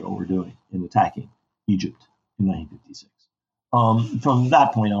 and Israel were doing in attacking Egypt in 1956. From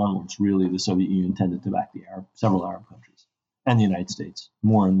that point onwards, really, the Soviet Union tended to back several Arab countries, and the United States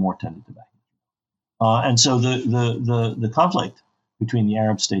more and more tended to back Israel. And so the conflict between the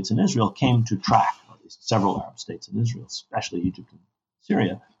Arab states and Israel came to track, or at least several Arab states and Israel, especially Egypt and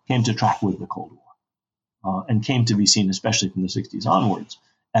Syria, came to track with the Cold War, and came to be seen, especially from the 60s onwards,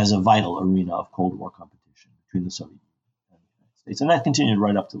 as a vital arena of Cold War competition between the Soviet Union and the United States. And that continued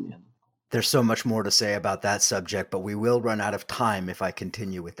right up to the end of the Cold There's so much more to say about that subject, but we will run out of time if I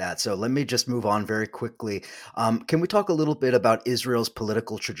continue with that. So let me just move on very quickly. Can we talk a little bit about Israel's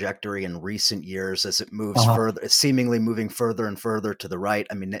political trajectory in recent years as it moves further, seemingly moving further and further to the right?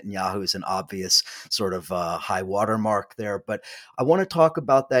 I mean, Netanyahu is an obvious sort of high watermark there, but I want to talk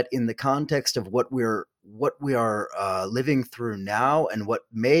about that in the context of what we are living through now and what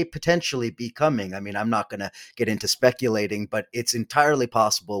may potentially be coming. I mean, I'm not going to get into speculating, but it's entirely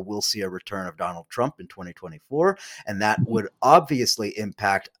possible we'll see a return of Donald Trump in 2024, and that would obviously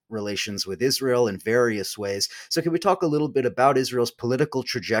impact relations with Israel in various ways. So can we talk a little bit about Israel's political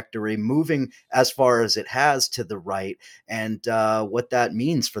trajectory moving as far as it has to the right, and what that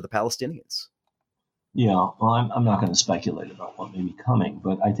means for the Palestinians? Yeah, well, I'm not going to speculate about what may be coming,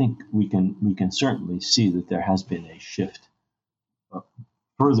 but I think we can certainly see that there has been a shift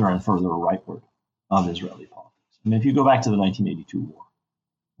further and further rightward of Israeli politics. I mean, if you go back to the 1982 war,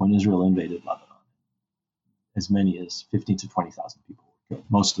 when Israel invaded Lebanon, as many as 15 to 20,000 people were killed,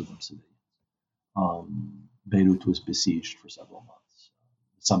 most of them civilians. Beirut was besieged for several months.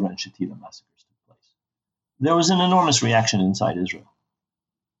 The Sabra and Shatila massacres took place. There was an enormous reaction inside Israel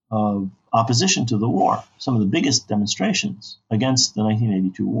of opposition to the war. Some of the biggest demonstrations against the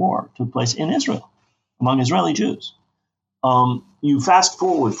 1982 war took place in Israel, among Israeli Jews. You fast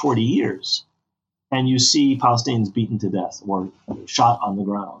forward 40 years, and you see Palestinians beaten to death or shot on the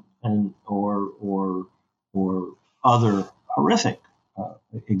ground, and or other horrific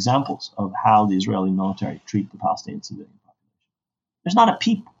examples of how the Israeli military treat the Palestinian civilian population. There's not a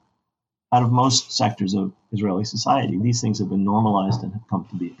peep out of most sectors of Israeli society. These things have been normalized and have come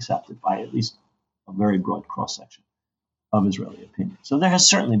to be accepted by at least a very broad cross-section of Israeli opinion. So there has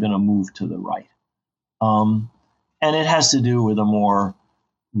certainly been a move to the right. And it has to do with a more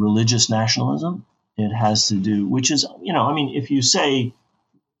religious nationalism. It has to do, which is, if you say,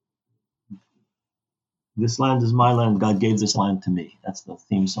 this land is my land, God gave this land to me. That's the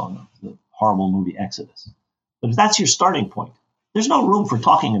theme song of the horrible movie Exodus. But if that's your starting point, there's no room for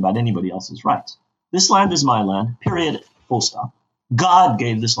talking about anybody else's rights. This land is my land, period, full stop. God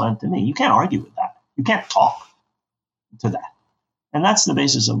gave this land to me. You can't argue with that. You can't talk to that. And that's the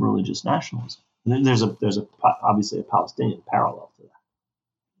basis of religious nationalism. There's obviously a Palestinian parallel to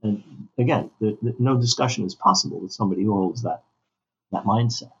that. And again, no discussion is possible with somebody who holds that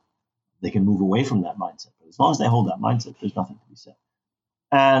mindset. They can move away from that mindset, but as long as they hold that mindset, there's nothing to be said.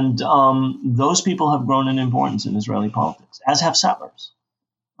 And those people have grown in importance in Israeli politics, as have settlers.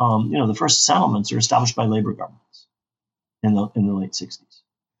 The first settlements are established by labor governments in the late 60s.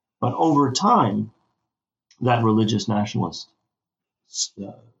 But over time, that religious nationalist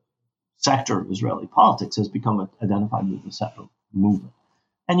sector of Israeli politics has become identified with the settler movement.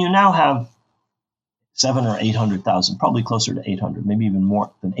 And you now have 700,000 or 800,000, probably closer to 800, maybe even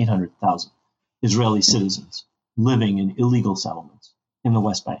more than 800,000 Israeli citizens living in illegal settlements in the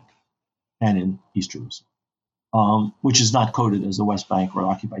West Bank and in East Jerusalem, which is not coded as the West Bank or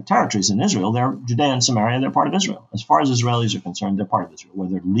occupied territories in Israel. They're Judea and Samaria, they're part of Israel. As far as Israelis are concerned, they're part of Israel,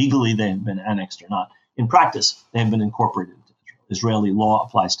 whether legally they have been annexed or not. In practice, they have been incorporated into Israel. Israeli law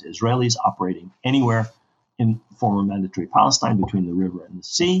applies to Israelis operating anywhere in former mandatory Palestine between the river and the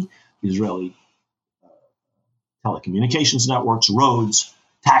sea. The Israeli telecommunications networks, roads,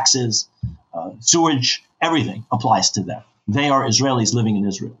 taxes, sewage, everything applies to them. They are Israelis living in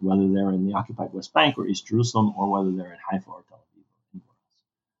Israel, whether they're in the occupied West Bank or East Jerusalem, or whether they're in Haifa or Tel Aviv or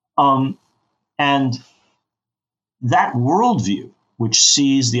anywhere else. And that worldview, which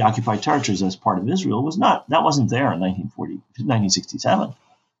sees the occupied territories as part of Israel, wasn't there in 1967.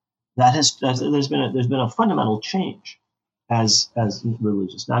 There's been a fundamental change as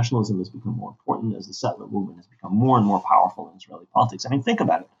religious nationalism has become more important, as the settler movement has become more and more powerful in Israeli politics. I mean, think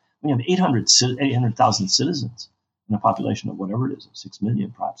about it. We have 800,000 citizens in a population of whatever it is, of 6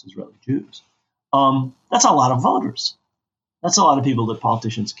 million, perhaps, Israeli Jews. That's a lot of voters. That's a lot of people that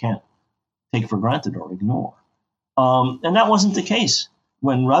politicians can't take for granted or ignore. And that wasn't the case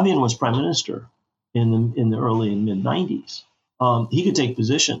when Rabin was prime minister in the early and mid-90s. He could take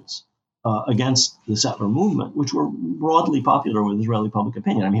positions against the settler movement, which were broadly popular with Israeli public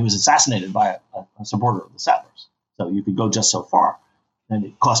opinion. I mean, he was assassinated by a supporter of the settlers. So you could go just so far, and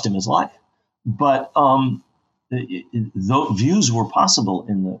it cost him his life. But views were possible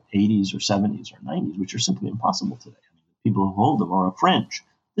in the 80s or 70s or 90s, which are simply impossible today. I mean, the people who hold them are a fringe.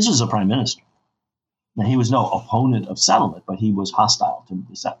 This was a prime minister. Now, he was no opponent of settlement, but he was hostile to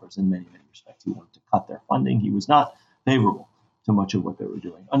the settlers in many, many respects. He wanted to cut their funding. He was not favorable to much of what they were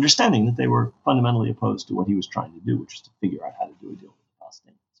doing, understanding that they were fundamentally opposed to what he was trying to do, which is to figure out how to do a deal with the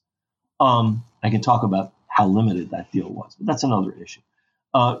Palestinians. I can talk about how limited that deal was, but that's another issue.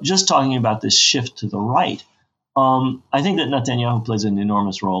 Just talking about this shift to the right, I think that Netanyahu plays an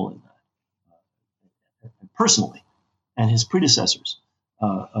enormous role in that, personally, and his predecessors,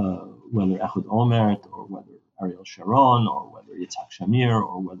 whether Ehud Olmert or whether Ariel Sharon or whether Yitzhak Shamir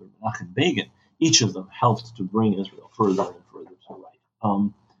or whether Menachem Begin, each of them helped to bring Israel further and further to the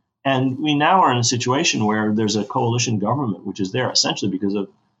right. And we now are in a situation where there's a coalition government which is there essentially because of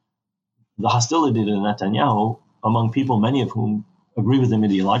the hostility to Netanyahu among people, many of whom agree with him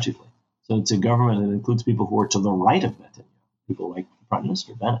ideologically. So it's a government that includes people who are to the right of Netanyahu, people like Prime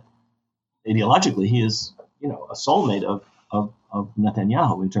Minister Bennett. Ideologically, he is, a soulmate of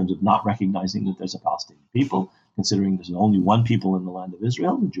Netanyahu in terms of not recognizing that there's a Palestinian people, considering there's only one people in the land of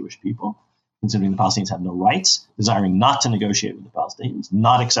Israel, the Jewish people, considering the Palestinians have no rights, desiring not to negotiate with the Palestinians,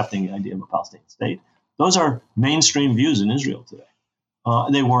 not accepting the idea of a Palestinian state. Those are mainstream views in Israel today.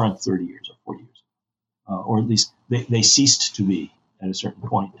 They weren't 30 years or 40 years ago, or at least they ceased to be at a certain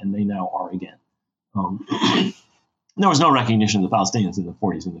point, and they now are again. There was no recognition of the Palestinians in the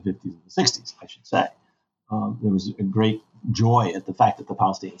 40s and the 50s and the 60s, I should say. There was a great joy at the fact that the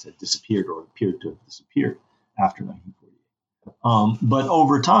Palestinians had disappeared or appeared to have disappeared after 1948. But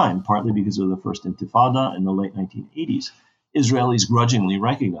over time, partly because of the first Intifada in the late 1980s, Israelis grudgingly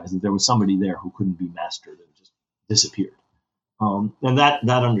recognized that there was somebody there who couldn't be mastered and just disappeared. And that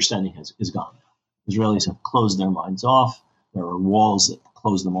understanding is gone now. Israelis have closed their minds off. There are walls that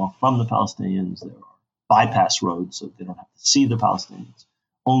close them off from the Palestinians. There are bypass roads so they don't have to see the Palestinians.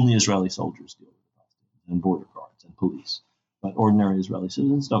 Only Israeli soldiers deal with the Palestinians and border guards and police. But ordinary Israeli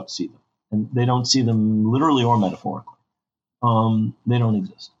citizens don't see them. And they don't see them literally or metaphorically. They don't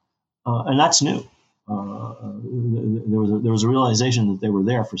exist. And that's new. There was a realization that they were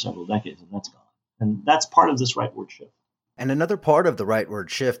there for several decades, and that's gone. And that's part of this rightward shift. And another part of the rightward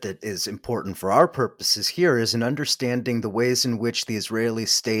shift that is important for our purposes here is in understanding the ways in which the Israeli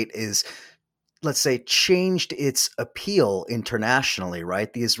state is, let's say, changed its appeal internationally,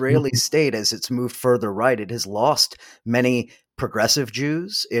 right? The Israeli state, as it's moved further right, it has lost many progressive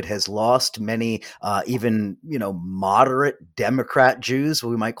Jews. It has lost many, even, moderate Democrat Jews,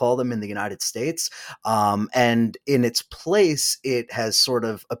 we might call them in the United States. And in its place, it has sort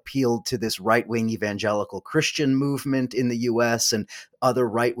of appealed to this right-wing evangelical Christian movement in the U.S. and other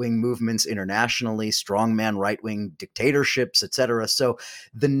right-wing movements internationally, strongman right-wing dictatorships, etc. So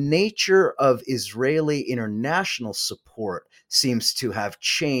the nature of Israeli international support seems to have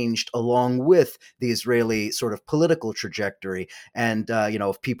changed along with the Israeli sort of political trajectory. And,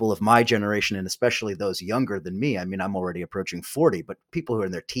 if people of my generation, and especially those younger than me, I'm already approaching 40, but people who are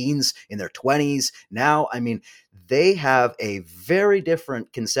in their teens, in their 20s now, they have a very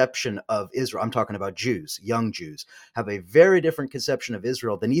different conception of Israel. I'm talking about Jews, young Jews, have a very different conception of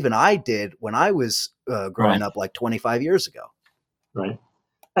Israel than even I did when I was growing up like 25 years ago. Right.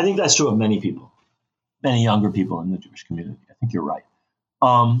 I think that's true of many people, many younger people in the Jewish community. I think you're right.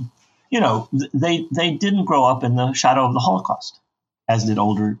 They didn't grow up in the shadow of the Holocaust, as did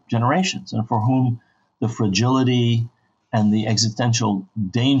older generations, and for whom the fragility and the existential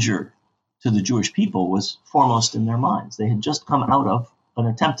danger to the Jewish people was foremost in their minds. They had just come out of an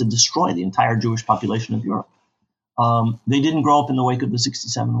attempt to destroy the entire Jewish population of Europe. They didn't grow up in the wake of the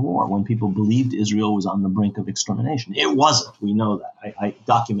 1967 war when people believed Israel was on the brink of extermination. It wasn't. We know that. I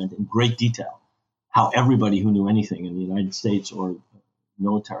document in great detail how everybody who knew anything in the United States or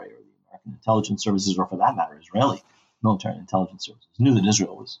military or the American intelligence services, or for that matter, Israeli military and intelligence services, knew that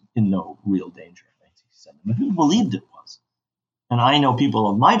Israel was in no real danger in 1967, but who believed it was. And I know people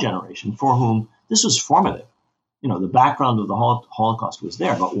of my generation for whom this was formative. The background of the Holocaust was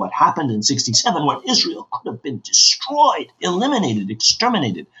there, but what happened in 1967, when Israel could have been destroyed, eliminated,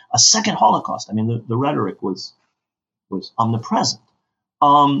 exterminated, a second Holocaust. The rhetoric was omnipresent.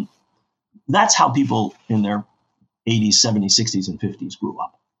 That's how people in their 80s, 70s, 60s, and 50s grew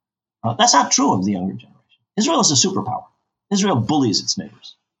up. That's not true of the younger generation. Israel is a superpower. Israel bullies its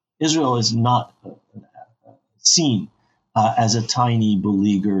neighbors. Israel is not seen as a tiny,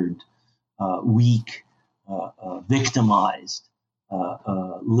 beleaguered, weak, victimized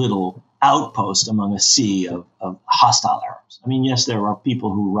little outpost among a sea of hostile Arabs. Yes, there are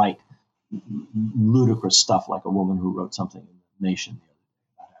people who write ludicrous stuff, like a woman who wrote something in The Nation the other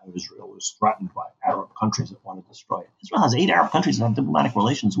day about how Israel was threatened by Arab countries that want to destroy it. Israel has 8 Arab countries that have diplomatic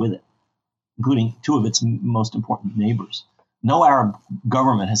relations with it, including 2 of its most important neighbors. No Arab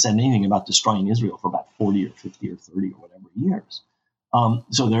government has said anything about destroying Israel for about 40 or 50 or 30 or whatever years.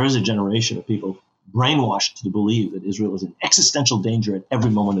 So there is a generation of people brainwashed to believe that Israel is in existential danger at every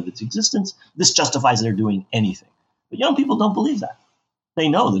moment of its existence. This justifies their doing anything. But young people don't believe that. They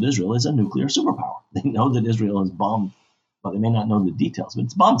know that Israel is a nuclear superpower. They know that Israel has bombed Well, they may not know the details, but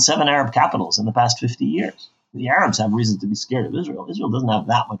it's bombed 7 Arab capitals in the past 50 years. The Arabs have reason to be scared of Israel. Israel doesn't have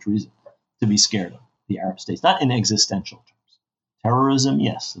that much reason to be scared of the Arab states, not in existential terms. Terrorism,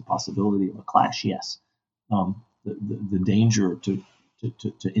 yes. The possibility of a clash, yes. The danger to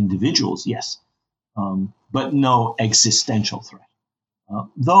individuals, yes. But no existential threat.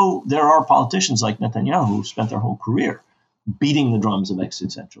 Though there are politicians like Netanyahu who spent their whole career beating the drums of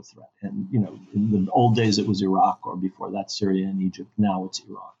existential threat. And, in the old days it was Iraq, or before that Syria and Egypt. Now it's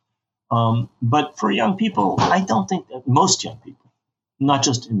Iran. But for young people, I don't think that most young people, not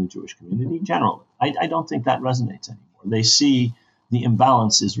just in the Jewish community, generally, I don't think that resonates anymore. They see the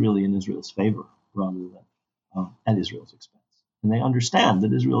imbalance is really in Israel's favor rather than at Israel's expense. And they understand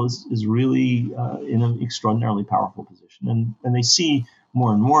that Israel is really in an extraordinarily powerful position. And they see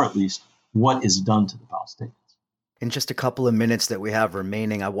more and more, at least, what is done to the Palestinians. In just a couple of minutes that we have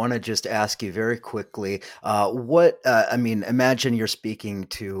remaining, I want to just ask you very quickly, imagine you're speaking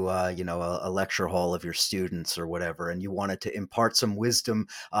to, a lecture hall of your students or whatever, and you wanted to impart some wisdom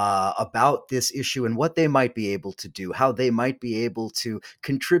about this issue and what they might be able to do, how they might be able to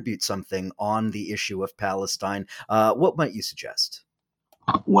contribute something on the issue of Palestine. What might you suggest?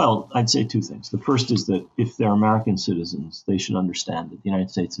 Well, I'd say two things. The first is that if they're American citizens, they should understand that the United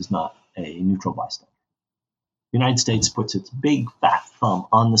States is not a neutral bystander. The United States puts its big fat thumb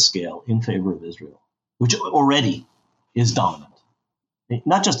on the scale in favor of Israel, which already is dominant,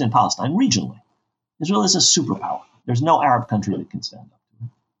 not just in Palestine, regionally. Israel is a superpower. There's no Arab country that can stand up to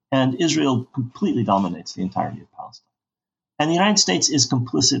it. And Israel completely dominates the entirety of Palestine. And the United States is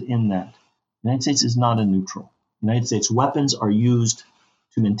complicit in that. The United States is not a neutral. The United States weapons are used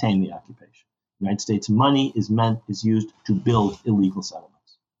to maintain the occupation. The United States money is used to build illegal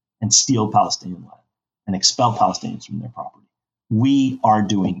settlements and steal Palestinian land and expel Palestinians from their property. We are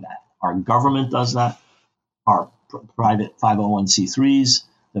doing that. Our government does that. Our private 501c3s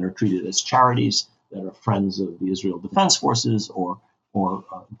that are treated as charities, that are friends of the Israel Defense Forces or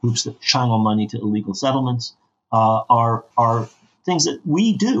groups that channel money to illegal settlements, are things that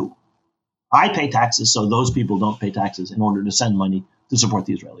we do. I pay taxes so those people don't pay taxes in order to send money to support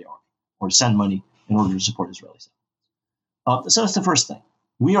the Israeli army or send money in order to support Israeli settlements. So that's the first thing.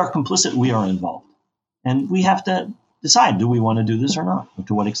 We are complicit. We are involved. And we have to decide, do we want to do this or not? Or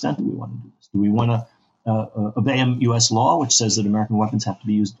to what extent do we want to do this? Do we want to obey U.S. law, which says that American weapons have to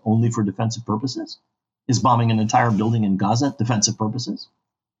be used only for defensive purposes? Is bombing an entire building in Gaza defensive purposes?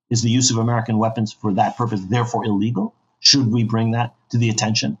 Is the use of American weapons for that purpose therefore illegal? Should we bring that to the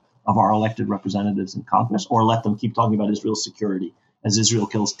attention of our elected representatives in Congress, or let them keep talking about Israel's security as Israel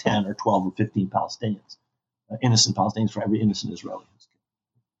kills 10 or 12 or 15 Palestinians, innocent Palestinians for every innocent Israeli?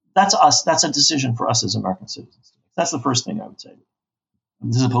 That's us. That's a decision for us as American citizens. That's the first thing I would say.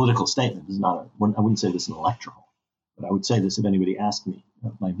 This is a political statement. This is not I wouldn't say this in a lecture hall, but I would say this if anybody asked me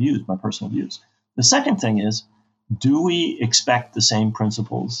my views, my personal views. The second thing is, do we expect the same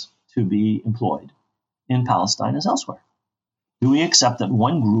principles to be employed in Palestine as elsewhere? Do we accept that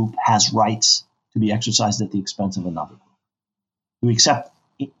one group has rights to be exercised at the expense of another group? Do we accept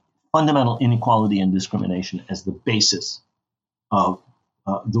fundamental inequality and discrimination as the basis of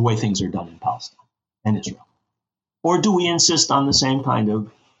the way things are done in Palestine and Israel? Or do we insist on the same kind of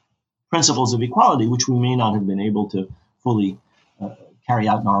principles of equality, which we may not have been able to fully carry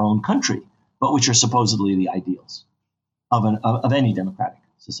out in our own country, but which are supposedly the ideals of any democratic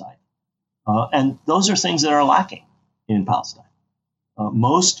society? And those are things that are lacking in Palestine. The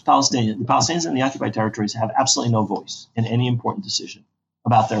Palestinians in the occupied territories have absolutely no voice in any important decision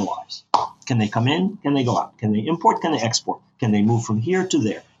about their lives. Can they come in? Can they go out? Can they import? Can they export? Can they move from here to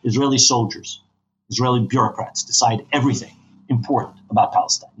there? Israeli soldiers, Israeli bureaucrats decide everything important about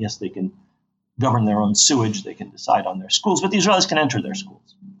Palestine. Yes, they can govern their own sewage. They can decide on their schools, but the Israelis can enter their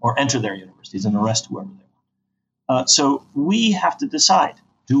schools or enter their universities and arrest whoever they want. So we have to decide,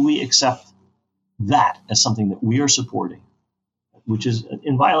 do we accept that as something that we are supporting, which is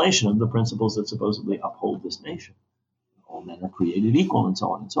in violation of the principles that supposedly uphold this nation? All men are created equal, and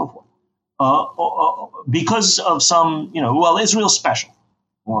so on and so forth. Because of some, Israel's special,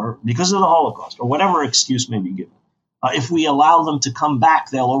 or because of the Holocaust, or whatever excuse may be given. If we allow them to come back,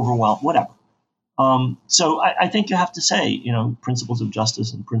 they'll overwhelm, whatever. So I think you have to say, principles of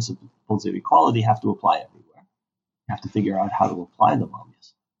justice and principles of equality have to apply everywhere. You have to figure out how to apply them,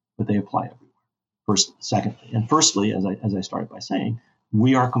 obviously, but they apply everywhere. Firstly, as I started by saying,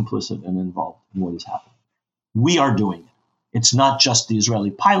 we are complicit and involved in what is happening. We are doing it. It's not just the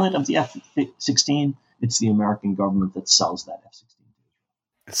Israeli pilot of the F-16. It's the American government that sells that F-16.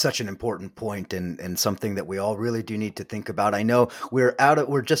 It's such an important point, and something that we all really do need to think about. I know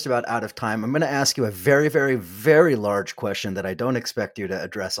we're just about out of time. I'm going to ask you a very, very, very large question that I don't expect you to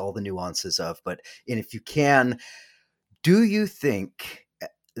address all the nuances of, but and if you can, do you think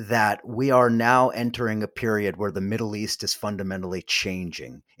that we are now entering a period where the Middle East is fundamentally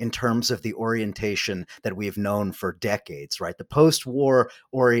changing in terms of the orientation that we've known for decades, right? The post-war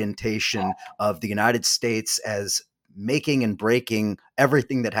orientation of the United States as making and breaking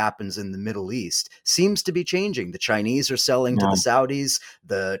everything that happens in the Middle East seems to be changing. The Chinese are selling to the Saudis,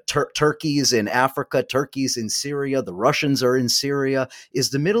 the Turkeys in Africa, Turkeys in Syria, the Russians are in Syria. Is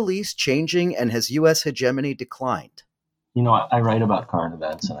the Middle East changing, and has U.S. hegemony declined? You know, I write about current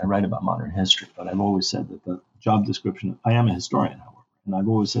events and I write about modern history, but I've always said that the job description, I am a historian, however, and I've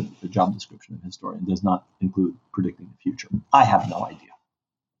always said that the job description of a historian does not include predicting the future. I have no idea,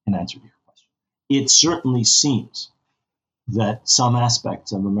 in answer to your question. It certainly seems that some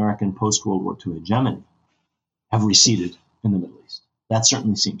aspects of American post-World War II hegemony have receded in the Middle East. That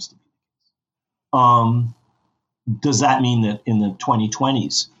certainly seems to be the case. Does that mean that in the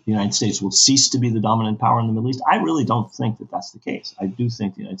 2020s, the United States will cease to be the dominant power in the Middle East? I really don't think that that's the case. I do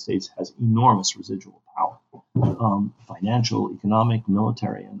think the United States has enormous residual power, financial, economic,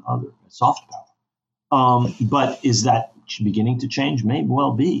 military, and other soft power. But is that beginning to change? May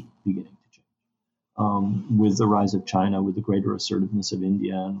well be beginning to change. With the rise of China, with the greater assertiveness of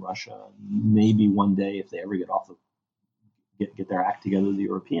India and Russia, maybe one day, if they ever get their act together, the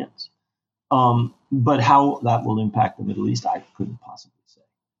Europeans. But how that will impact the Middle East, I couldn't possibly say.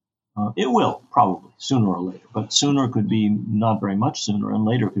 It will, probably, sooner or later. But sooner could be not very much sooner, and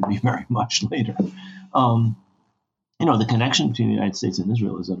later could be very much later. The connection between the United States and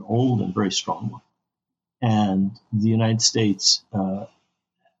Israel is an old and very strong one. And the United States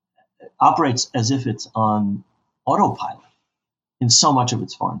operates as if it's on autopilot in so much of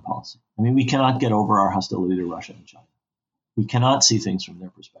its foreign policy. I mean, we cannot get over our hostility to Russia and China. We cannot see things from their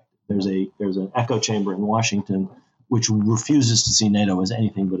perspective. There's an echo chamber in Washington which refuses to see NATO as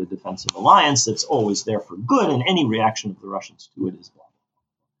anything but a defensive alliance that's always there for good, and any reaction of the Russians to it is blah.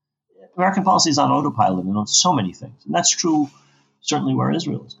 American policy is on autopilot and on so many things, and that's true certainly where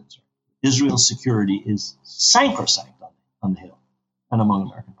Israel is concerned. Israel's security is sacrosanct on the Hill and among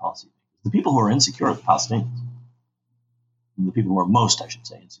American policymakers. The people who are insecure are the Palestinians. And the people who are most, I should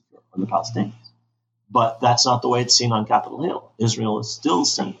say, insecure are the Palestinians. But that's not the way it's seen on Capitol Hill. Israel is still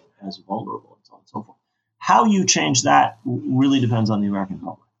seen as vulnerable and so on and so forth. How you change that really depends on the American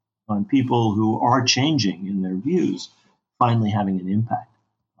public, on people who are changing in their views, finally having an impact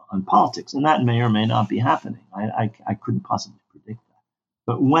on politics. And that may or may not be happening. I couldn't possibly predict that.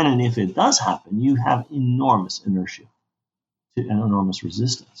 But when and if it does happen, you have enormous inertia and enormous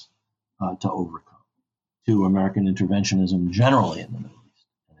resistance to overcome, to American interventionism generally in the Middle East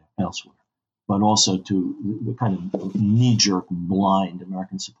and elsewhere, but also to the kind of knee-jerk, blind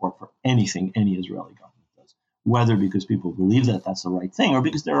American support for anything any Israeli government does, whether because people believe that that's the right thing or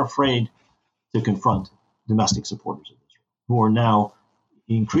because they're afraid to confront domestic supporters of Israel, who are now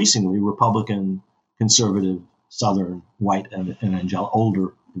increasingly Republican, conservative, Southern, white, and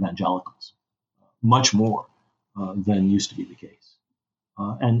older evangelicals, much more than used to be the case.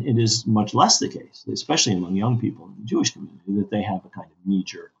 And it is much less the case, especially among young people in the Jewish community, that they have a kind of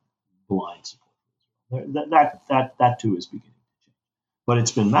knee-jerk, blind support. That too is beginning to change. But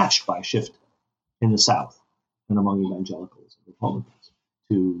it's been matched by a shift in the South and among evangelicals and Republicans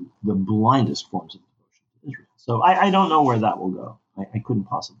to the blindest forms of devotion to Israel. So I don't know where that will go. I couldn't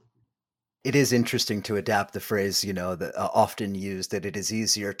possibly. It is interesting to adapt the phrase, that often used, that it is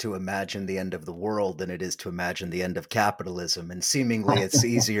easier to imagine the end of the world than it is to imagine the end of capitalism. And seemingly it's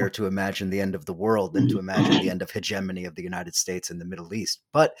easier to imagine the end of the world than to imagine the end of hegemony of the United States in the Middle East.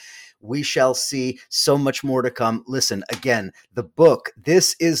 But we shall see. So much more to come. Listen, again, the book,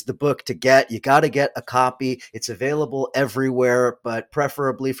 this is the book to get. You got to get a copy. It's available everywhere, but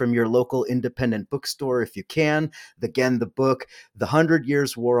preferably from your local independent bookstore if you can. Again, the book, The 100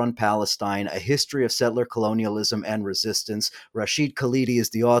 Years' War on Palestine, A History of Settler Colonialism and Resistance. Rashid Khalidi is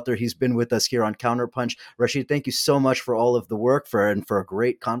the author. He's been with us here on Counterpunch. Rashid, thank you so much for all of the work and for a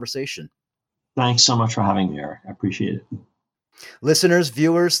great conversation. Thanks so much for having me, Eric. I appreciate it. Listeners,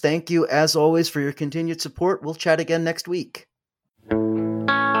 viewers, thank you as always for your continued support. We'll chat again next week.